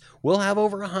times, we'll have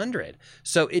over 100.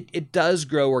 So it does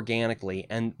grow organically,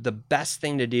 and the best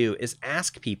thing to do is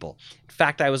ask people. In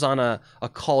fact, I was on a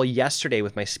call yesterday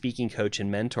with my speaking coach and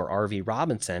mentor, RV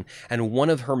Robinson, and one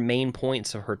of her main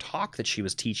points of her talk that she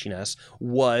was teaching us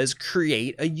was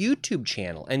create a YouTube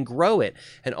channel and grow it.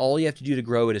 And all you have to do to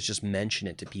grow it is just mention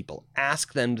it to people.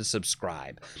 Ask them to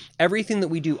subscribe. Everything that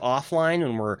we do offline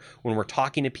when we're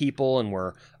talking to people and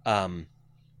we're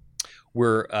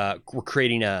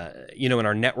creating in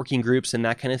our networking groups and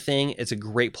that kind of thing, it's a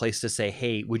great place to say,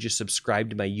 hey, would you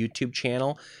subscribe to my YouTube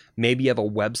channel? Maybe you have a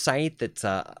website that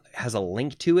has a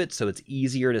link to it, so it's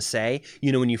easier to say.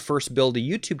 When you first build a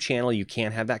YouTube channel, you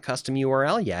can't have that custom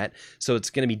URL yet, so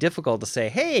it's going to be difficult to say,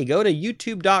 hey, go to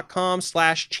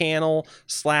youtube.com/channel/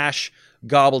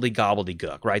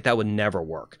 gobbledygook, right? That would never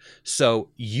work. So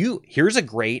here's a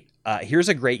great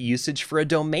usage for a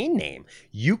domain name.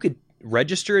 You could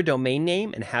register a domain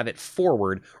name and have it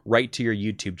forward right to your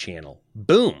YouTube channel.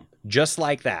 Boom, just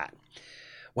like that.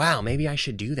 Wow, maybe I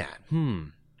should do that.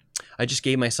 I just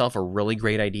gave myself a really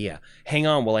great idea. Hang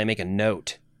on while I make a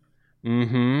note.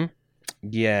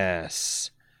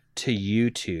 Yes, to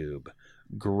YouTube.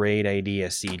 Great idea,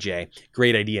 CJ.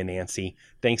 Great idea, Nancy.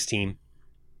 Thanks, team.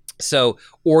 So,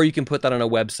 or you can put that on a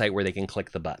website where they can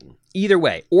click the button. Either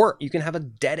way, or you can have a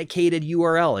dedicated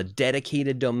URL, a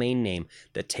dedicated domain name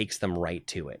that takes them right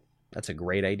to it. That's a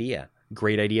great idea.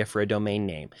 Great idea for a domain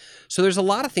name. So there's a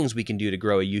lot of things we can do to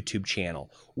grow a YouTube channel.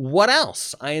 What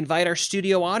else? I invite our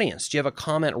studio audience. Do you have a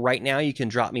comment right now? You can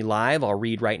drop me live. I'll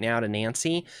read right now to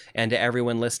Nancy and to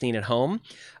everyone listening at home.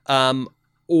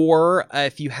 Or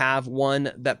if you have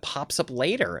one that pops up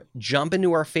later, jump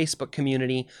into our Facebook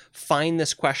community, find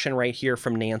this question right here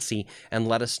from Nancy, and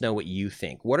let us know what you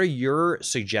think. What are your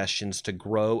suggestions to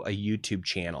grow a YouTube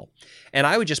channel? And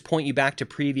I would just point you back to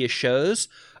previous shows.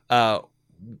 I'm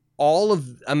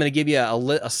going to give you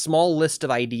a small list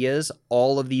of ideas.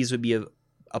 All of these would be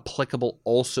applicable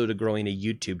also to growing a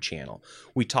YouTube channel.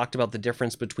 We talked about the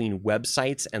difference between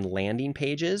websites and landing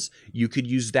pages. You could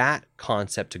use that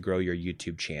concept to grow your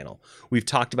YouTube channel. We've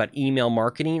talked about email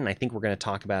marketing, and I think we're going to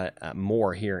talk about it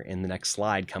more here in the next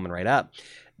slide coming right up.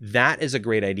 That is a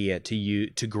great idea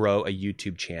to grow a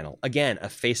YouTube channel. Again, a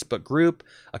Facebook group,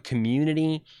 a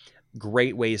community,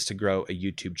 great ways to grow a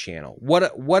YouTube channel.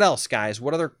 What else, guys?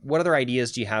 What other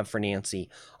ideas do you have for Nancy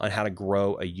on how to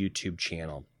grow a YouTube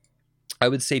channel? I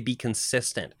would say be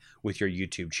consistent with your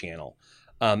YouTube channel.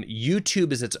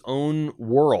 YouTube is its own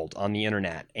world on the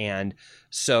internet. And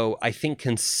so I think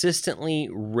consistently,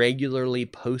 regularly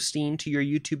posting to your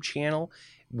YouTube channel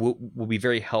will be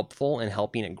very helpful in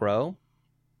helping it grow.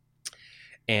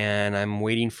 And I'm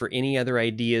waiting for any other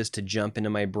ideas to jump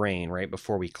into my brain right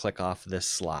before we click off this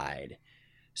slide.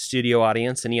 Studio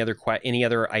audience, any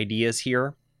other ideas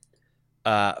here?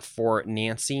 For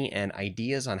Nancy and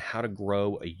ideas on how to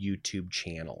grow a YouTube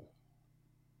channel.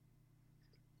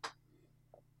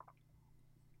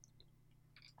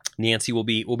 Nancy will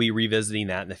be revisiting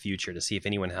that in the future to see if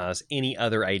anyone has any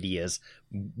other ideas,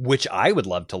 which I would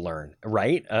love to learn,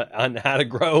 right? On how to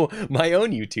grow my own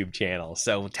YouTube channel.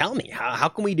 So tell me, how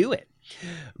can we do it?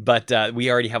 But we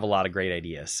already have a lot of great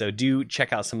ideas. So do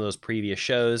check out some of those previous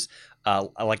shows.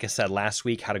 Like I said last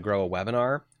week, how to grow a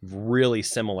webinar, really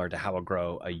similar to how to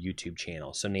grow a YouTube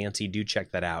channel. So Nancy, do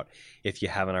check that out if you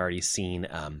haven't already seen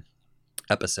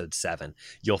episode 7.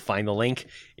 You'll find the link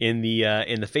in the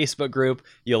Facebook group.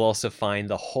 You'll also find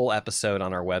the whole episode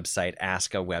on our website,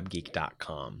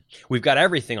 askawebgeek.com. We've got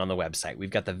everything on the website. We've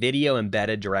got the video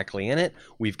embedded directly in it.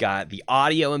 We've got the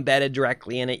audio embedded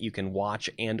directly in it. You can watch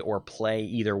and or play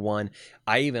either one.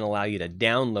 I even allow you to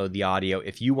download the audio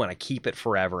if you want to keep it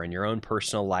forever in your own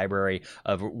personal library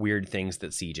of weird things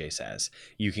that CJ says.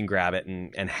 You can grab it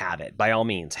and have it. By all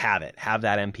means, have it. Have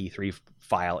that MP3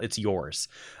 file. It's yours.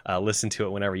 Listen to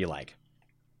it whenever you like.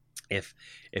 If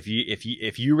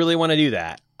you really want to do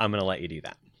that, I'm going to let you do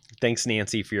that. Thanks,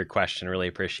 Nancy, for your question. Really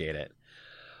appreciate it.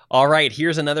 All right,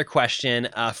 here's another question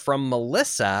from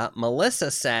Melissa.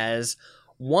 Melissa says,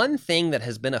 one thing that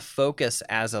has been a focus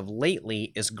as of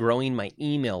lately is growing my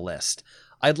email list.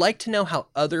 I'd like to know how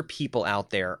other people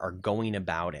out there are going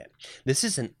about it. This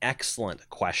is an excellent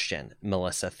question,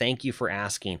 Melissa. Thank you for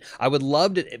asking. I would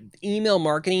love to. Email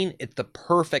marketing, it's the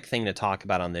perfect thing to talk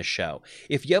about on this show.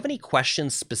 If you have any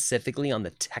questions specifically on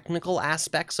the technical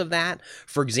aspects of that,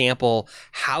 for example,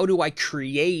 how do I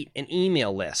create an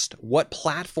email list? What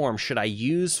platform should I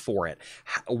use for it?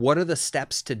 What are the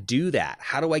steps to do that?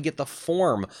 How do I get the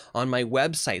form on my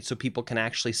website so people can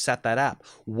actually set that up?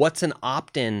 What's an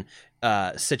opt-in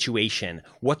situation?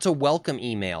 What's a welcome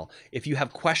email? If you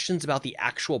have questions about the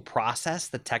actual process,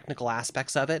 the technical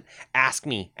aspects of it, ask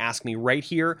me right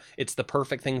here. It's the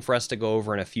perfect thing for us to go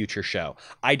over in a future show.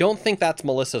 I don't think that's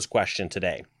Melissa's question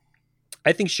today.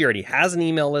 I think she already has an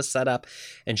email list set up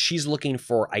and she's looking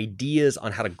for ideas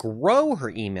on how to grow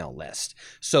her email list.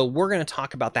 So we're going to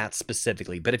talk about that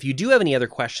specifically. But if you do have any other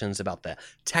questions about the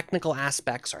technical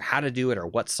aspects or how to do it or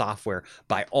what software,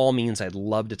 by all means, I'd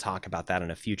love to talk about that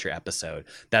in a future episode.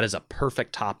 That is a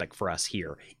perfect topic for us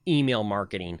here, email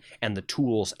marketing and the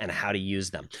tools and how to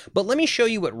use them. But let me show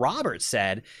you what Robert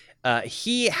said.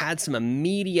 He had some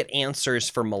immediate answers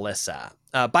for Melissa.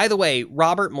 By the way,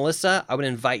 Robert, Melissa, I would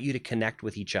invite you to connect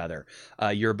with each other.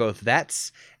 You're both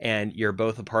vets and you're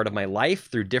both a part of my life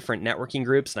through different networking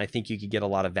groups, and I think you could get a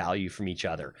lot of value from each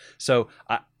other. So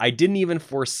I didn't even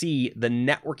foresee the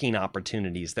networking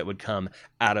opportunities that would come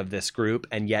out of this group,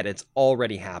 and yet it's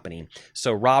already happening.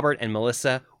 So Robert and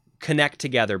Melissa, connect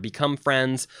together, become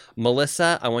friends.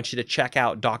 Melissa, I want you to check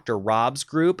out Dr. Rob's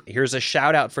group. Here's a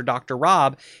shout out for Dr.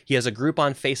 Rob. He has a group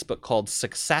on Facebook called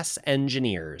Success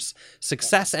Engineers.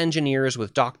 Success Engineers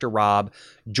with Dr. Rob.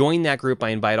 Join that group. I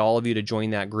invite all of you to join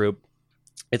that group.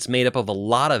 It's made up of a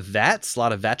lot of vets, a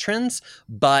lot of veterans,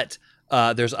 but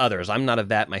there's others. I'm not a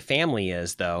vet. My family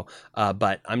is, though,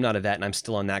 but I'm not a vet, and I'm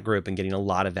still in that group and getting a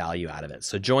lot of value out of it.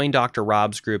 So join Dr.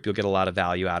 Rob's group. You'll get a lot of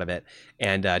value out of it.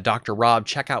 And Dr. Rob,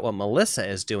 check out what Melissa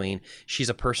is doing. She's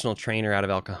a personal trainer out of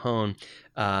El Cajon,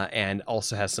 and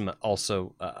also has some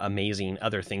amazing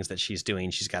other things that she's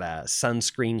doing. She's got a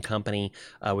sunscreen company,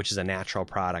 which is a natural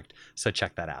product. So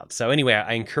check that out. So anyway,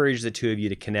 I encourage the two of you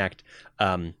to connect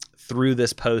through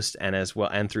this post and as well,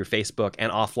 and through Facebook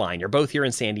and offline. You're both here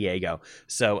in San Diego,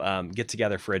 so get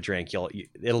together for a drink.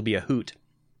 It'll be a hoot.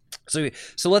 So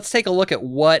let's take a look at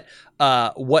what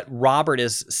Robert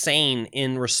is saying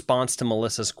in response to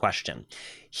Melissa's question.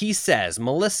 He says,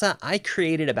 Melissa, I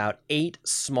created about 8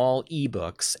 small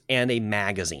ebooks and a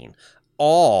magazine.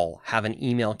 All have an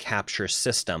email capture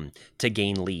system to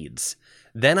gain leads.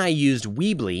 Then I used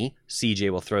Weebly, CJ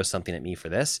will throw something at me for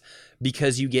this,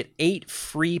 because you get 8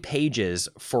 free pages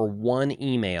for 1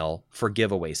 email for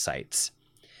giveaway sites.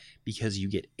 Because you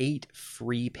get 8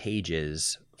 free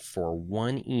pages for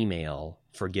 1 email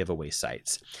for giveaway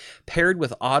sites. Paired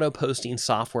with auto-posting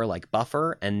software like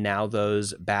Buffer, and now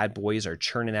those bad boys are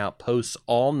churning out posts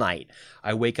all night.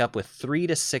 I wake up with 3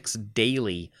 to 6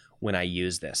 daily when I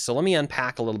use this. So let me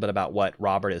unpack a little bit about what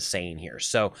Robert is saying here.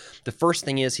 So the first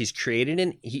thing is he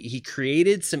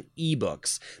created some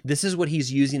ebooks. This is what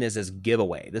he's using as his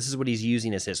giveaway. This is what he's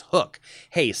using as his hook.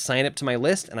 Hey, sign up to my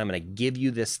list and I'm going to give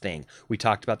you this thing. We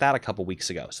talked about that a couple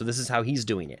weeks ago. So this is how he's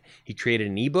doing it. He created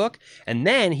an ebook and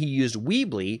then he used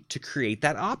Weebly to create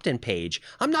that opt-in page.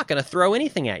 I'm not going to throw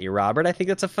anything at you, Robert. I think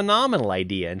that's a phenomenal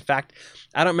idea. In fact,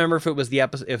 I don't remember if it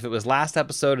was last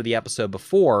episode or the episode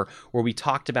before where we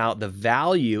talked about the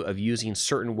value of using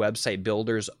certain website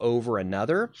builders over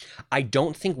another. I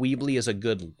don't think Weebly is a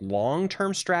good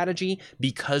long-term strategy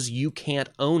because you can't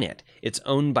own it. It's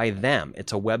owned by them.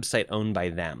 It's a website owned by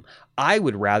them. I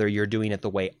would rather you're doing it the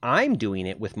way I'm doing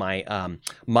it with my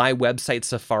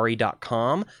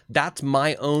mywebsitesafari.com. That's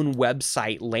my own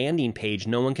website landing page.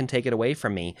 No one can take it away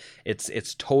from me.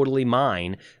 It's totally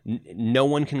mine. No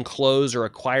one can close or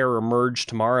acquire or merge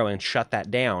tomorrow and shut that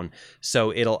down.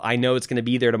 So I know it's going to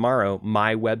be there tomorrow,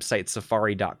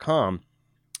 mywebsitesafari.com.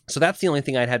 So that's the only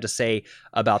thing I'd have to say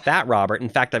about that, Robert. In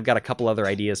fact, I've got a couple other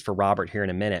ideas for Robert here in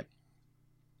a minute.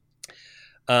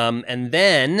 And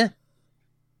then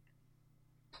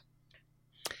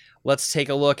let's take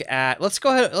a look at, let's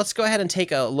go ahead and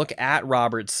take a look at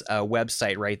Robert's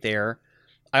website right there.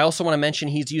 I also want to mention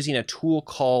he's using a tool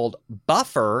called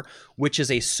Buffer, which is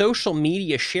a social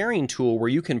media sharing tool where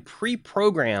you can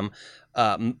pre-program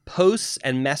posts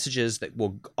and messages that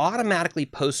will automatically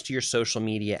post to your social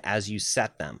media as you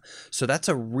set them. So that's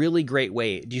a really great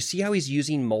way. Do you see how he's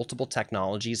using multiple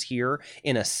technologies here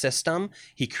in a system?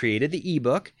 He created the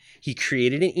ebook, he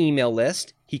created an email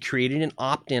list, he created an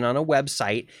opt-in on a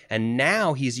website, and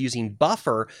now he's using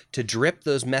Buffer to drip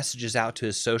those messages out to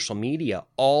his social media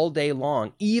all day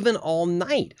long, even all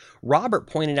night. Robert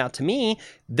pointed out to me,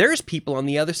 there's people on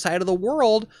the other side of the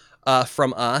world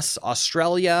from us,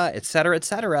 Australia, et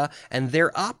cetera, and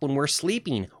they're up when we're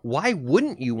sleeping. Why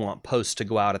wouldn't you want posts to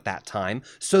go out at that time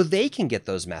so they can get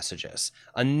those messages?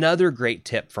 Another great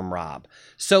tip from Rob.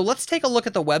 So let's take a look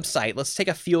at the website. Let's take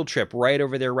a field trip right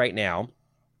over there right now.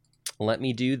 Let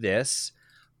me do this.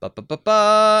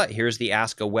 Here's the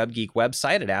Ask a Web Geek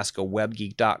website at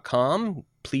askawebgeek.com.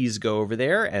 Please go over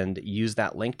there and use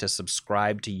that link to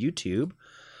subscribe to YouTube.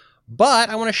 But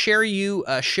I want to share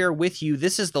with you,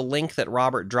 this is the link that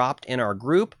Robert dropped in our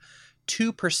group,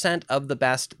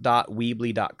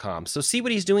 2%ofthebest.weebly.com. So see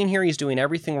what he's doing here. He's doing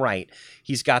everything right.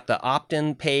 He's got the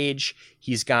opt-in page.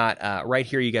 He's got right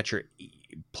here, you got your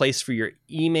place for your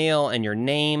email and your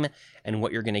name and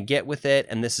what you're going to get with it.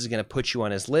 And this is going to put you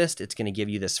on his list. It's going to give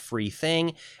you this free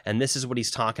thing. And this is what he's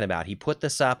talking about. He put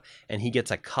this up and he gets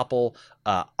a couple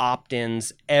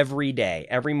opt-ins every day.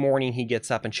 Every morning he gets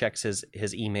up and checks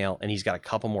his email, and he's got a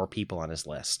couple more people on his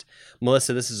list.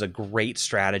 Melissa, this is a great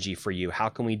strategy for you. How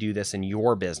can we do this in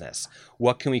your business?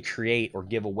 What can we create or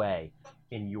give away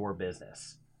in your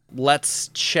business? Let's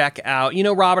check out,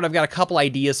 Robert, I've got a couple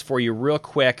ideas for you real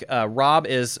quick. Rob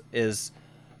is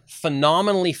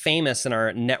phenomenally famous in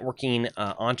our networking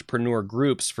entrepreneur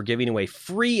groups for giving away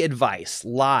free advice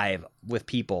live with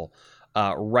people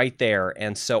right there.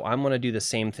 And so I'm going to do the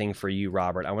same thing for you,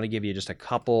 Robert. I want to give you just a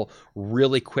couple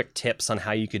really quick tips on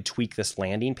how you could tweak this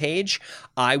landing page.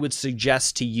 I would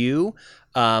suggest to you,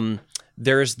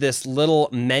 there's this little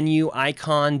menu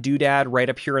icon doodad right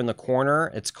up here in the corner.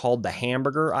 It's called the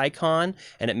hamburger icon,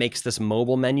 and it makes this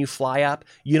mobile menu fly up.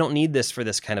 You don't need this for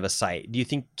this kind of a site. Do you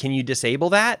think, can you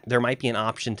disable that? There might be an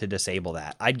option to disable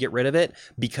that. I'd get rid of it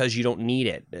because you don't need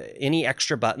it. Any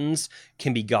extra buttons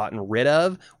can be gotten rid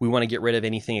of. We want to get rid of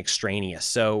anything extraneous.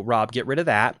 So Rob, get rid of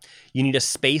that. You need a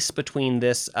space between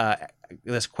this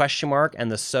question mark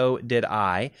and the "so did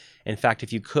I." In fact,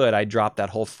 if you could, I'd drop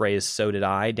that whole phrase "so did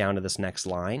I" down to this next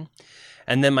line.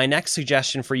 And then my next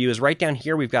suggestion for you is right down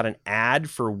here, we've got an ad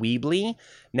for Weebly.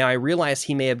 Now I realize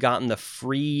he may have gotten the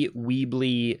free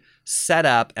Weebly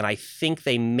setup, and I think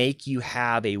they make you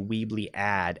have a Weebly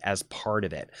ad as part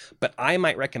of it. But I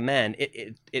might recommend,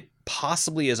 it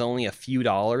possibly is only a few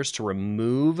dollars to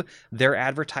remove their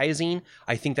advertising.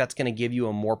 I think that's going to give you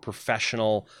a more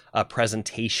professional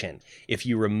presentation if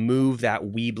you remove that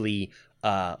Weebly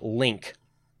link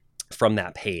from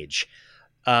that page.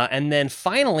 And then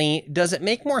finally, does it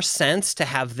make more sense to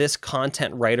have this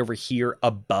content right over here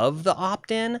above the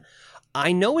opt-in?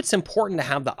 I know it's important to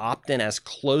have the opt-in as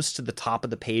close to the top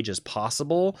of the page as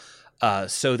possible,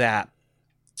 so that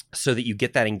you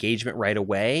get that engagement right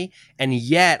away. And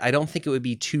yet, I don't think it would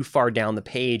be too far down the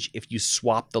page if you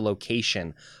swap the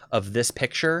location of this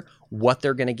picture. What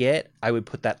they're going to get, I would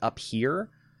put that up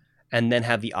here and then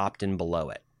have the opt-in below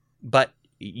it. But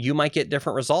you might get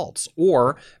different results.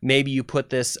 Or maybe you put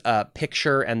this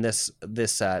picture and this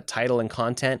title and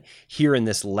content here in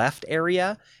this left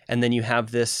area, and then you have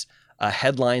this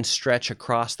headline stretch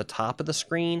across the top of the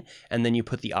screen, and then you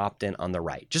put the opt-in on the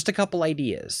right. Just a couple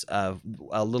ideas of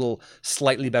a little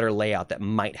slightly better layout that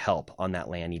might help on that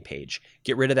landing page.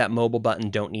 Get rid of that mobile button,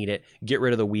 don't need it. Get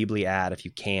rid of the Weebly ad if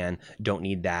you can, don't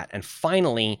need that. And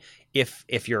finally,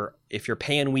 if you're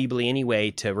paying Weebly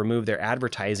anyway to remove their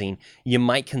advertising, you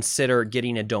might consider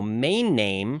getting a domain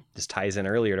name. This ties in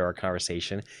earlier to our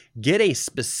conversation. Get a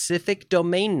specific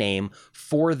domain name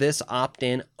for this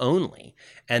opt-in only,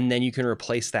 and then you can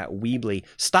replace that Weebly.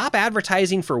 Stop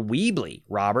advertising for Weebly,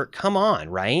 Robert. Come on,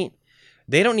 right?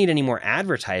 They don't need any more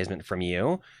advertisement from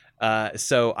you.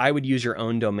 So I would use your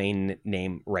own domain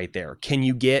name right there. Can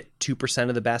you get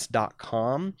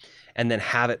 2%ofthebest.com and then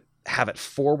have it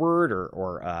forward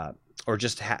or or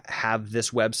just have this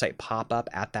website pop up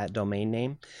at that domain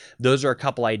name. Those are a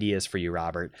couple ideas for you,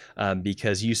 Robert,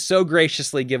 because you so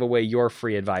graciously give away your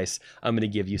free advice. I'm going to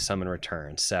give you some in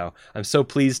return. So I'm so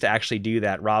pleased to actually do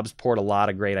that. Rob's poured a lot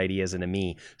of great ideas into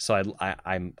me, so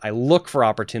I look for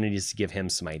opportunities to give him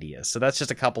some ideas. So that's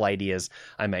just a couple ideas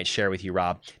I might share with you,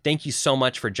 Rob. Thank you so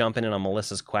much for jumping in on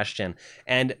Melissa's question.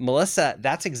 And Melissa,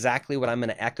 that's exactly what I'm going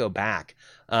to echo back.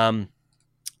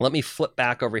 Let me flip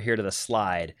back over here to the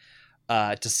slide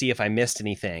to see if I missed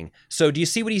anything. So do you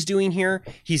see what he's doing here?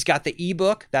 He's got the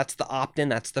ebook. That's the opt-in.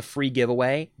 That's the free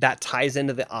giveaway. That ties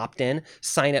into the opt-in.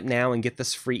 Sign up now and get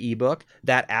this free ebook.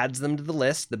 That adds them to the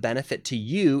list. The benefit to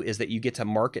you is that you get to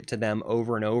market to them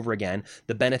over and over again.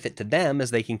 The benefit to them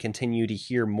is they can continue to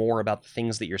hear more about the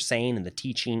things that you're saying and the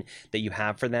teaching that you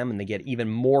have for them, and they get even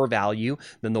more value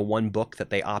than the one book that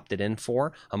they opted in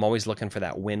for. I'm always looking for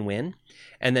that win-win.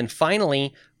 And then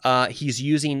finally, he's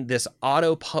using this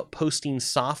auto posting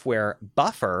software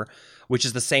Buffer, which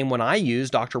is the same one I use.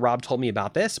 Dr. Rob told me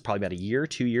about this probably about a year,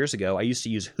 2 years ago. I used to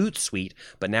use Hootsuite,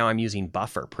 but now I'm using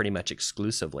Buffer pretty much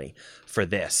exclusively for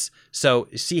this. So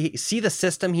see the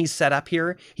system he's set up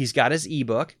here? He's got his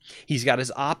ebook, he's got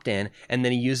his opt-in, and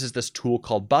then he uses this tool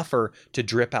called Buffer to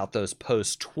drip out those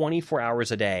posts 24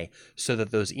 hours a day so that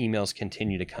those emails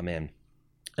continue to come in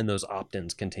and those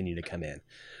opt-ins continue to come in.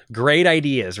 Great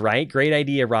ideas, right? Great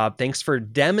idea, Rob. Thanks for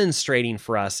demonstrating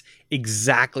for us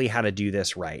exactly how to do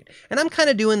this right. And I'm kind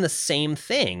of doing the same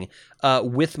thing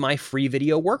with my free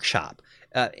video workshop.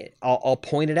 I'll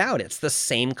point it out. It's the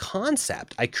same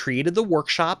concept. I created the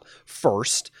workshop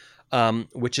first,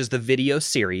 which is the video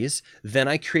series. Then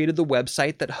I created the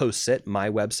website that hosts it,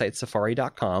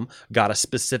 mywebsitesafari.com, got a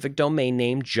specific domain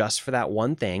name just for that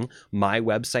one thing,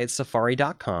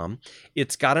 mywebsitesafari.com.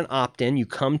 It's got an opt-in. You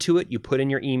come to it, you put in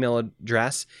your email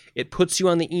address, it puts you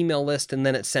on the email list, and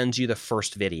then it sends you the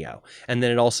first video. And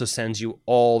then it also sends you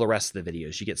all the rest of the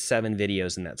videos. You get 7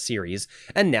 videos in that series,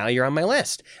 and now you're on my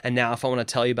list. And now if I want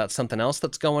to tell you about something else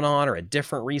that's going on, or a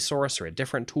different resource or a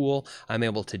different tool, I'm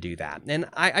able to do that. And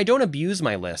I don't abuse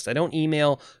my list. I don't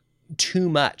email too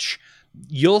much.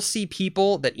 You'll see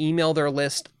people that email their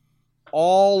list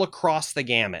all across the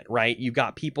gamut, right? You've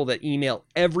got people that email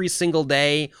every single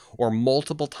day or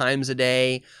multiple times a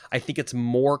day. I think it's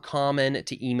more common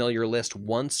to email your list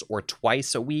once or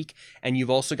twice a week. And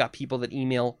you've also got people that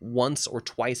email once or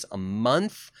twice a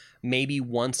month, maybe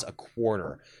once a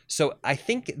quarter. So I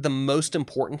think the most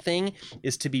important thing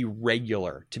is to be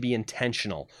regular, to be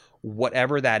intentional,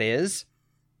 whatever that is.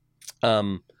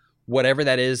 Whatever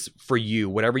that is for you,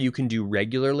 whatever you can do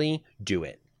regularly, do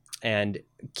it. And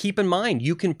keep in mind,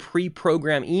 you can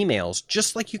pre-program emails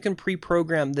just like you can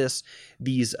pre-program these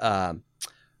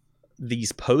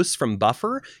posts from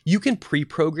Buffer. You can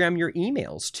pre-program your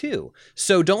emails too.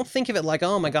 So don't think of it like,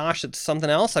 oh my gosh, it's something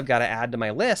else I've got to add to my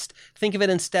list. Think of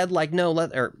it instead like,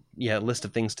 list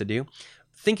of things to do.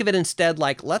 Think of it instead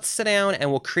like, let's sit down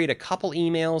and we'll create a couple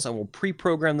emails and we'll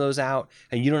pre-program those out,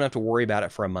 and you don't have to worry about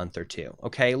it for a month or two.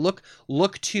 Okay, look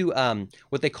to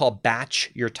what they call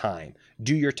batch your time.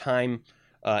 Do your time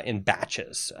in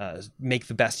batches. Make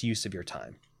the best use of your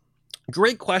time.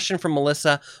 Great question from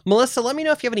Melissa. Melissa, let me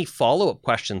know if you have any follow-up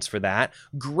questions for that.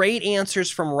 Great answers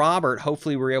from Robert.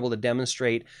 Hopefully we were able to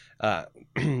demonstrate,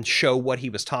 show what he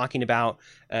was talking about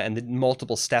and the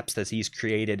multiple steps that he's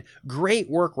created. Great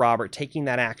work, Robert, taking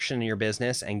that action in your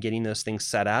business and getting those things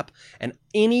set up. And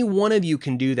any one of you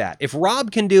can do that. If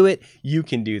Rob can do it, you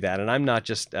can do that. And I'm not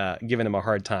just giving him a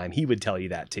hard time. He would tell you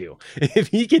that too. If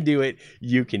he can do it,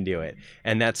 you can do it.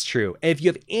 And that's true. If you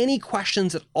have any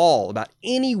questions at all about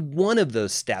any one of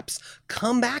those steps,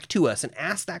 come back to us and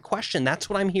ask that question. That's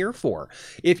what I'm here for.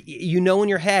 If you know in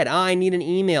your head, I need an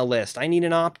email list, I need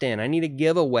an opt-in, I need a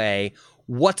giveaway,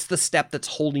 what's the step that's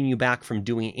holding you back from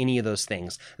doing any of those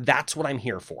things? That's what I'm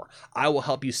here for. I will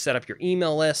help you set up your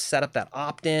email list, set up that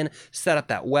opt-in, set up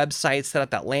that website, set up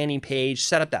that landing page,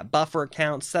 set up that Buffer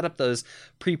account, set up those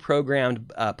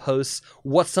pre-programmed posts.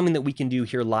 What's something that we can do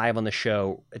here live on the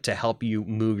show to help you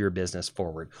move your business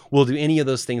forward? We'll do any of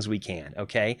those things we can,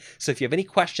 okay? So if you have any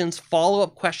questions,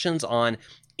 follow-up questions on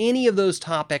any of those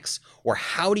topics or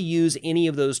how to use any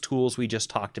of those tools we just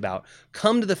talked about,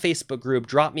 come to the Facebook group,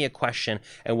 drop me a question,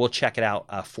 and we'll check it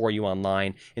out for you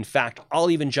online. In fact, I'll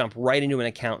even jump right into an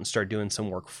account and start doing some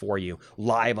work for you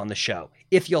live on the show,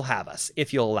 if you'll have us,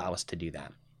 if you'll allow us to do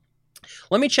that.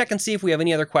 Let me check and see if we have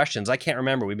any other questions. I can't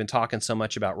remember. We've been talking so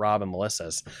much about Rob and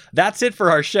Melissa's. That's it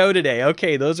for our show today.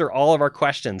 Okay, those are all of our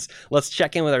questions. Let's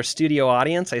check in with our studio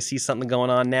audience. I see something going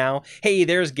on now. Hey,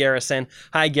 there's Garrison.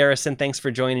 Hi, Garrison. Thanks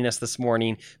for joining us this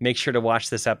morning. Make sure to watch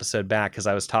this episode back because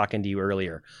I was talking to you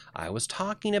earlier. I was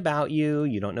talking about you.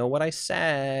 You don't know what I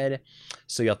said.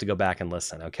 So you'll have to go back and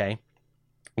listen, okay?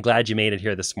 I'm glad you made it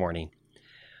here this morning.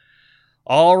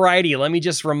 Alrighty, let me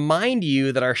just remind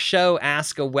you that our show,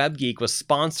 Ask a Web Geek, was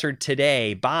sponsored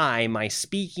today by my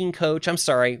speaking coach. I'm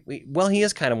sorry, well, he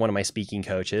is kind of one of my speaking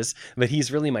coaches, but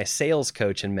he's really my sales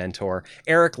coach and mentor,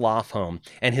 Eric Lofholm,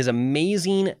 and his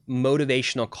amazing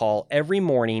motivational call every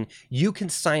morning. You can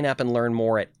sign up and learn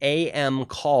more at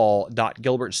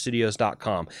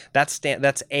amcall.gilbertstudios.com.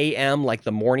 That's AM like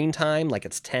the morning time, like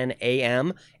it's 10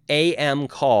 a.m.,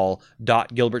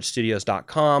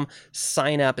 amcall.gilbertstudios.com.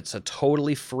 Sign up. It's a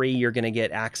totally free. You're going to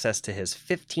get access to his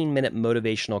 15-minute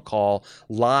motivational call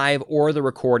live or the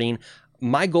recording.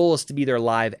 My goal is to be there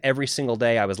live every single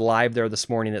day. I was live there this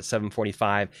morning at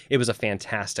 7:45. It was a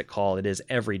fantastic call. It is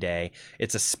every day.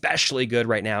 It's especially good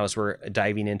right now as we're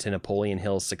diving into Napoleon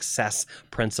Hill's success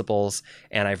principles,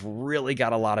 and I've really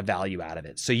got a lot of value out of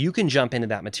it. So you can jump into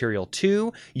that material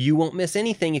too. You won't miss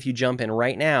anything if you jump in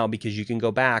right now because you can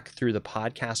go back through the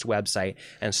podcast website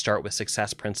and start with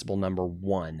success principle number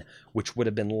 1, which would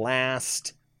have been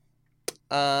last...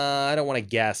 I don't want to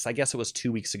guess. I guess it was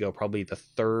 2 weeks ago, probably the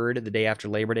 3rd, the day after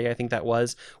Labor Day, I think that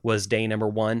was day number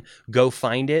 1. Go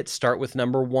find it. Start with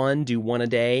number 1, do 1 a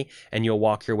day, and you'll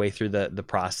walk your way through the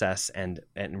process and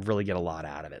really get a lot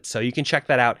out of it. So you can check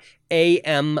that out,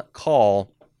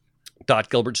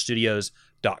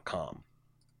 amcall.gilbertstudios.com.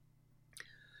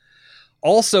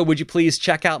 Also, would you please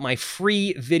check out my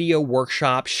free video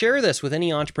workshop? Share this with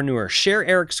any entrepreneur. Share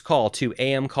Eric's call to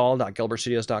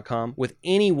amcall.gilbertstudios.com with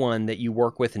anyone that you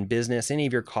work with in business, any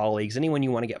of your colleagues, anyone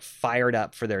you want to get fired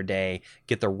up for their day,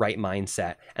 get the right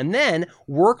mindset. And then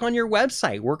work on your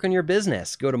website, work on your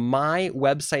business. Go to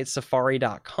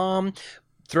mywebsitesafari.com.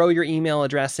 Throw your email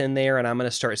address in there, and I'm going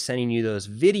to start sending you those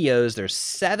videos. There's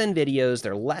 7 videos.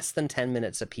 They're less than 10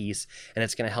 minutes a piece, and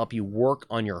it's going to help you work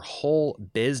on your whole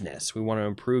business. We want to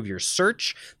improve your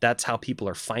search. That's how people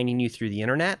are finding you through the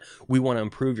internet. We want to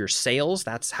improve your sales.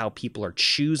 That's how people are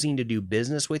choosing to do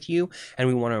business with you. And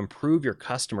we want to improve your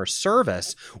customer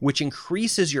service, which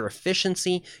increases your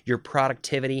efficiency, your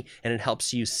productivity, and it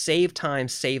helps you save time,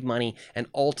 save money, and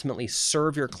ultimately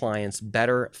serve your clients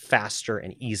better, faster,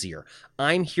 and easier.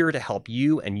 I'm here to help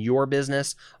you and your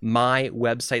business.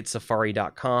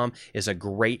 Mywebsitesafari.com is a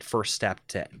great first step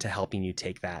to helping you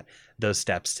take those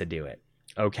steps to do it.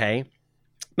 Okay?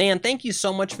 Man, thank you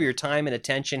so much for your time and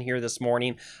attention here this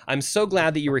morning. I'm so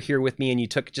glad that you were here with me and you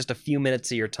took just a few minutes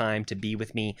of your time to be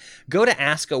with me. Go to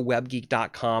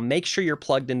askawebgeek.com. Make sure you're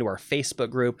plugged into our Facebook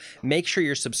group. Make sure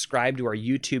you're subscribed to our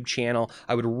YouTube channel.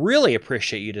 I would really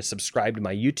appreciate you to subscribe to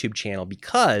my YouTube channel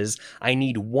because I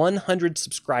need 100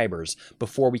 subscribers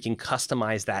before we can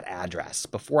customize that address.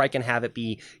 Before I can have it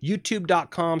be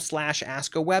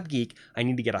youtube.com/askawebgeek, I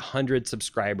need to get 100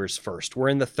 subscribers first. We're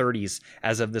in the 30s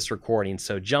as of this recording,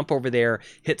 so jump over there,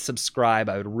 hit subscribe.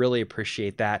 I would really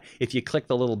appreciate that. If you click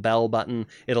the little bell button,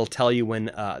 it'll tell you when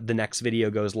the next video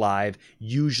goes live,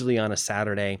 usually on a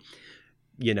Saturday.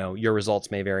 You know, your results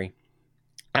may vary.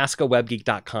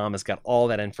 AskAWebGeek.com has got all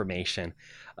that information.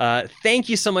 Thank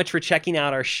you so much for checking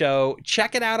out our show.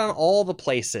 Check it out on all the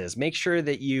places. Make sure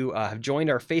that you have joined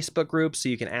our Facebook group so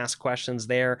you can ask questions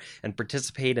there and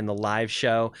participate in the live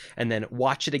show, and then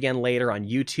watch it again later on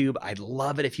YouTube. I'd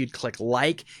love it if you'd click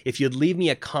like. If you'd leave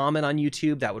me a comment on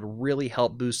YouTube, that would really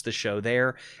help boost the show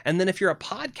there. And then if you're a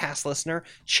podcast listener,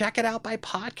 check it out by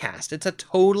podcast. It's a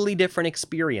totally different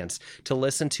experience to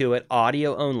listen to it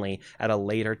audio only at a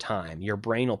later time. Your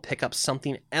brain will pick up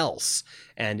something else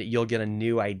and you'll get a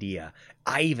new idea.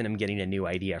 I even am getting a new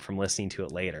idea from listening to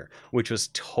it later, which was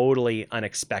totally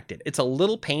unexpected. It's a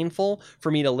little painful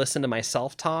for me to listen to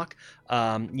myself talk.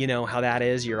 You know how that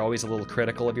is. You're always a little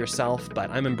critical of yourself,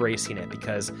 but I'm embracing it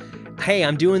because, hey,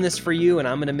 I'm doing this for you and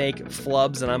I'm going to make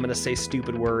flubs and I'm going to say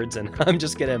stupid words and I'm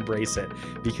just going to embrace it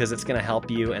because it's going to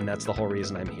help you, and that's the whole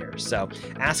reason I'm here. So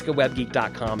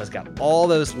askawebgeek.com has got all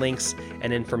those links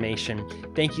and information.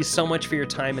 Thank you so much for your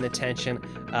time and attention.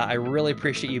 I really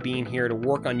appreciate you being here to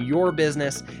work on your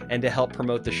business and to help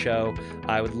promote the show.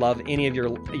 I would love any of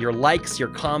your likes, your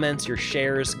comments, your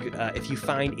shares. If you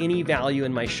find any value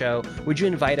in my show, would you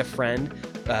invite a friend,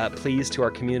 please, to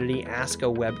our community?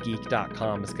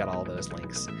 AskAWebGeek.com has got all those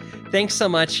links. Thanks so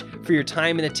much for your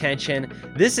time and attention.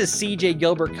 This is CJ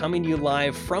Gilbert coming to you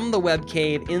live from the Web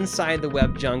Cave inside the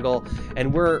Web Jungle,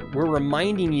 and we're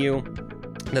reminding you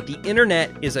that the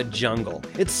internet is a jungle.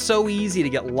 It's so easy to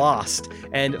get lost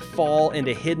and fall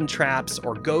into hidden traps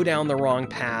or go down the wrong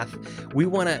path.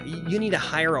 You need to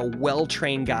hire a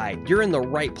well-trained guide. You're in the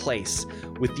right place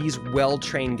with these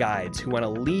well-trained guides who want to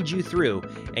lead you through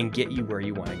and get you where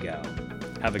you want to go.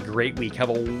 Have a great week. Have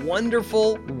a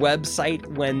wonderful Website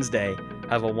Wednesday.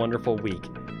 Have a wonderful week.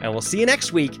 And we'll see you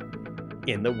next week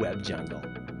in the web jungle.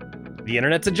 The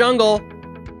internet's a jungle.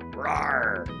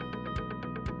 Rawr!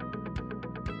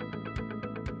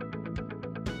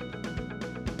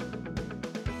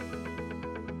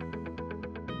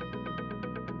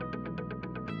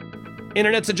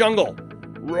 Internet's a jungle.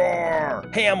 Roar.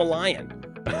 Hey, I'm a lion.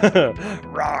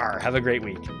 Roar. Have a great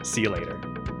week. See you later.